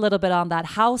touch a little bit on that?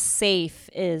 How safe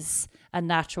is a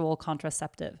natural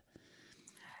contraceptive?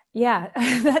 Yeah,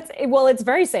 it's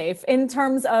very safe in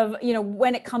terms of,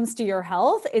 when it comes to your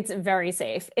health, it's very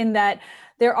safe in that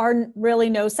there are really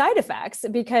no side effects,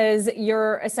 because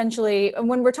you're essentially,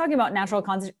 when we're talking about natural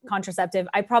contraceptive,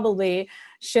 I probably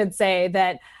should say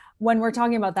that when we're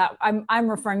talking about that, I'm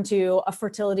referring to a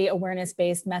fertility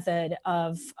awareness-based method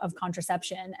of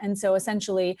contraception. And so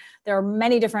essentially, there are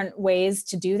many different ways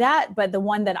to do that, but the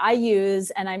one that I use,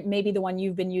 and maybe the one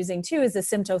you've been using too, is the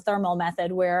symptothermal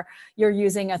method, where you're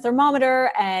using a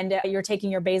thermometer and you're taking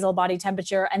your basal body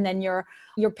temperature, and then you're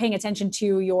paying attention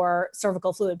to your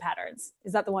cervical fluid patterns.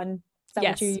 Is that the one? Is that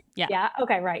yes. What you? Yeah.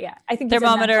 Okay. Right. Yeah. I think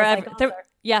thermometer.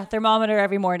 Thermometer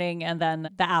every morning, and then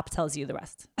the app tells you the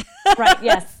rest. Right.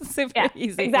 Yes. Super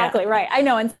easy. Exactly. Yeah. Right. I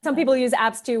know. And some people use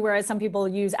apps too, whereas some people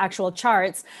use actual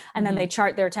charts, and then they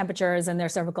chart their temperatures and their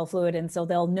cervical fluid. And so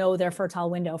they'll know their fertile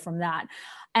window from that.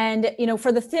 And,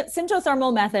 for the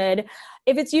symptothermal method,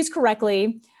 if it's used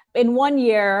correctly, in 1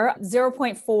 year,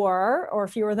 0.4 or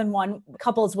fewer than one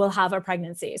couples will have a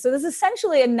pregnancy. So this is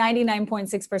essentially a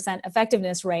 99.6%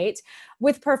 effectiveness rate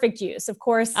with perfect use. Of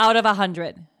course, out of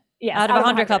 100. Yes, out of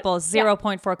 100 couples,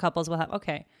 0.4 couples will have.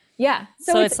 Okay. Yeah.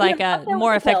 So it's like up there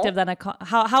more with the pill. effective than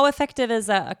how effective is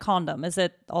a condom? Is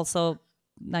it also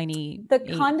 98? The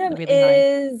condom really high?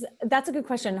 is, that's a good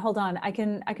question. Hold on. I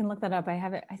can look that up. I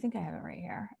have it. I think I have it right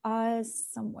here.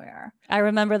 Somewhere. I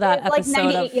remember that It's like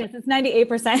episode 98. of. Yes, it's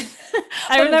 98%.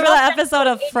 I remember that episode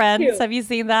of 82. Friends. Have you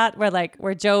seen that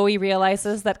where Joey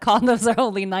realizes that condoms are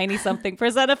only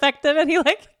 90-something% effective, and he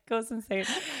like goes insane.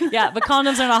 Yeah, but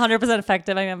condoms are not 100%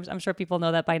 effective. I mean, I'm sure people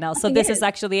know that by now. So this is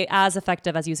actually as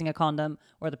effective as using a condom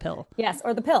or the pill. Yes,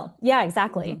 or the pill. Yeah,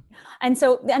 exactly. And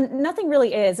so, and nothing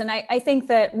really is. And I think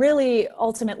that really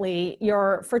ultimately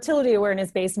your fertility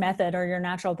awareness-based method or your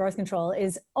natural birth control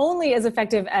is only as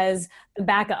effective as the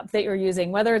backup that you're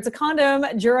using, whether it's a condom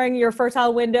during your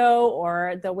fertile window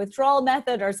or the withdrawal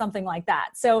method or something like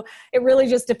that. So it really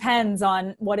just depends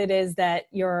on what it is that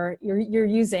you're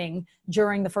using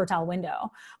during the fertile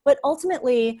window. But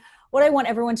ultimately, what I want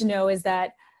everyone to know is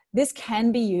that this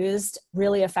can be used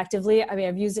really effectively. I mean,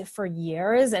 I've used it for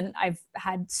years and I've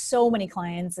had so many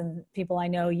clients and people I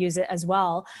know use it as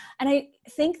well. And I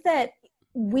think that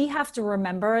we have to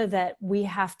remember that we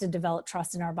have to develop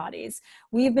trust in our bodies.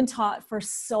 We've been taught for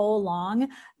so long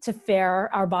to fear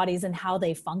our bodies and how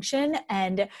they function.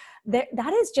 And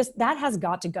that has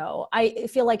got to go. I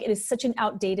feel like it is such an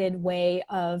outdated way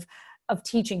of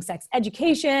teaching sex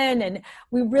education. And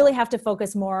we really have to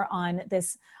focus more on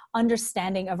this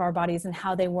understanding of our bodies and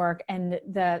how they work. And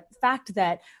the fact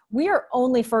that we are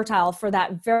only fertile for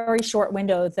that very short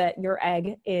window that your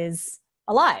egg is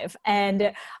alive.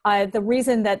 And the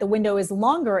reason that the window is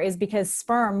longer is because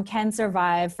sperm can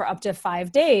survive for up to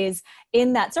 5 days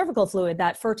in that cervical fluid,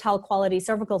 that fertile quality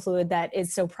cervical fluid that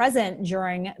is so present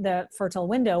during the fertile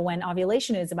window when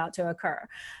ovulation is about to occur.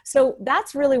 So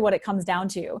that's really what it comes down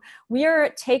to. We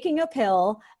are taking a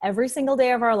pill every single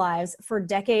day of our lives for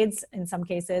decades in some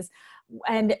cases,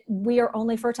 and we are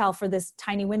only fertile for this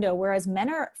tiny window, whereas men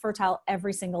are fertile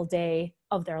every single day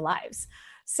of their lives.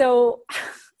 So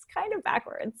kind of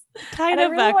backwards. I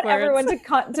really want everyone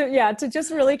to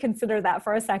just really consider that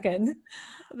for a second.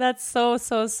 That's so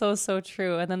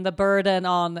true. And then the burden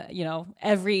on,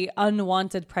 every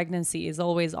unwanted pregnancy is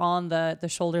always on the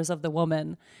shoulders of the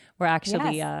woman, where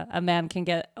actually a man can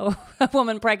get a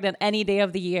woman pregnant any day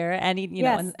of the year,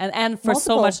 and for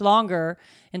so much longer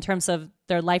in terms of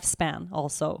their lifespan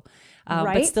also.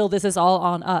 But still, this is all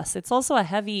on us. It's also a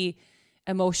heavy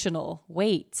emotional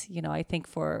weight, I think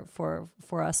for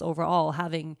us overall,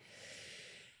 having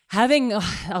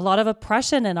a lot of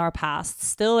oppression in our past,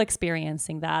 still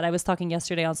experiencing that. I was talking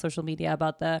yesterday on social media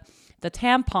about the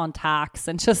tampon tax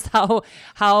and just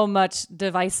how much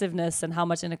divisiveness and how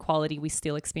much inequality we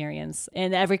still experience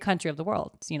in every country of the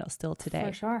world, still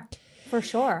today. For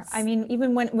sure. I mean,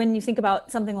 even when you think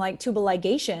about something like tubal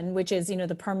ligation, which is,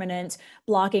 the permanent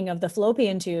blocking of the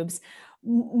fallopian tubes,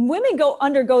 women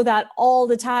undergo that all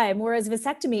the time, whereas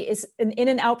vasectomy is an in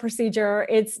and out procedure.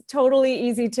 It's totally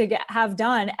easy to have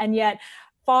done, and yet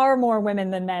far more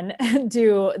women than men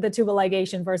do the tubal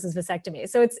ligation versus vasectomy.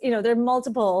 So it's, there are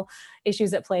multiple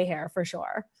issues at play here for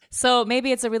sure. So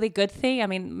maybe it's a really good thing. I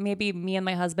mean, maybe me and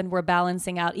my husband were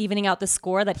evening out the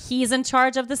score, that he's in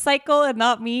charge of the cycle and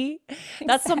not me.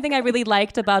 That's something I really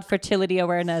liked about fertility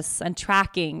awareness and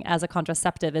tracking as a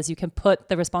contraceptive, is you can put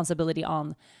the responsibility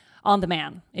on the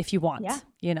man if you want,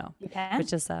 you can.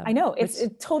 Which is, I know it's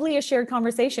totally a shared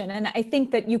conversation. And I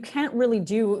think that you can't really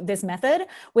do this method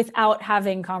without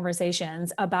having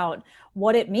conversations about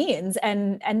what it means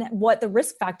and what the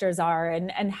risk factors are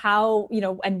and how,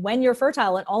 and when you're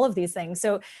fertile and all of these things.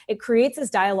 So it creates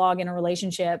this dialogue in a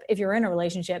relationship, if you're in a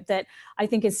relationship, that I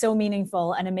think is so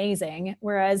meaningful and amazing.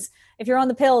 Whereas if you're on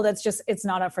the pill, it's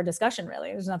not up for discussion,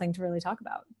 really. There's nothing to really talk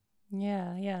about.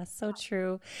 Yeah, so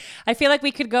true. I feel like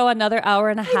we could go another hour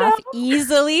and a half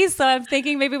easily. So I'm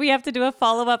thinking maybe we have to do a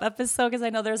follow-up episode, because I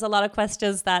know there's a lot of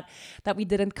questions that we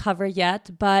didn't cover yet.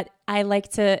 But I like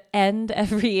to end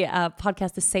every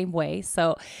podcast the same way.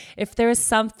 So if there is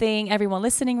something, everyone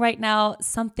listening right now,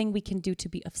 something we can do to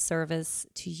be of service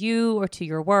to you or to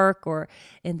your work or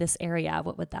in this area,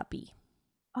 what would that be?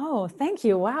 Oh, thank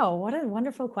you. Wow. What a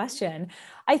wonderful question.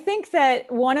 I think that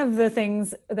one of the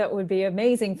things that would be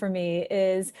amazing for me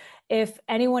is if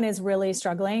anyone is really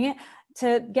struggling,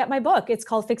 to get my book. It's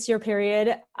called Fix Your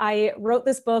Period. I wrote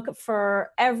this book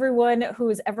for everyone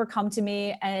who's ever come to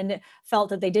me and felt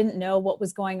that they didn't know what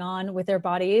was going on with their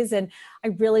bodies. And I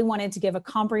really wanted to give a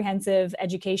comprehensive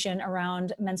education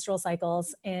around menstrual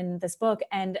cycles in this book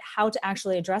and how to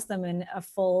actually address them in a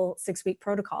full 6-week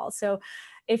protocol. So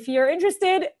if you're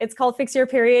interested, it's called Fix Your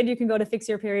Period. You can go to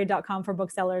fixyourperiod.com for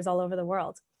booksellers all over the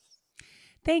world.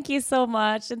 Thank you so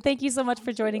much. And thank you so much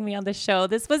for joining me on the show.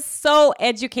 This was so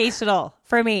educational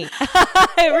for me.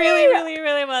 It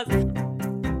really was.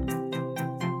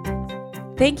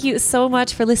 Thank you so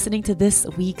much for listening to this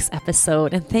week's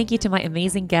episode. And thank you to my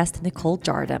amazing guest, Nicole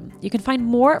Jardim. You can find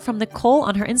more from Nicole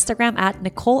on her Instagram at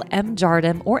Nicole M.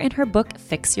 Jardim or in her book,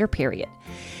 Fix Your Period.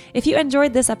 If you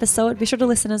enjoyed this episode, be sure to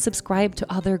listen and subscribe to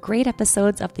other great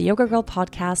episodes of the Yoga Girl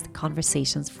podcast,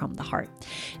 Conversations from the Heart.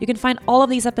 You can find all of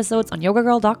these episodes on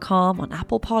yogagirl.com, on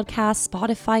Apple Podcasts,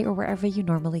 Spotify, or wherever you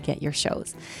normally get your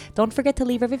shows. Don't forget to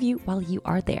leave a review while you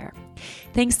are there.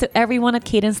 Thanks to everyone at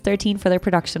Cadence 13 for their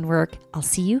production work. I'll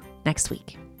see you next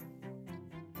week.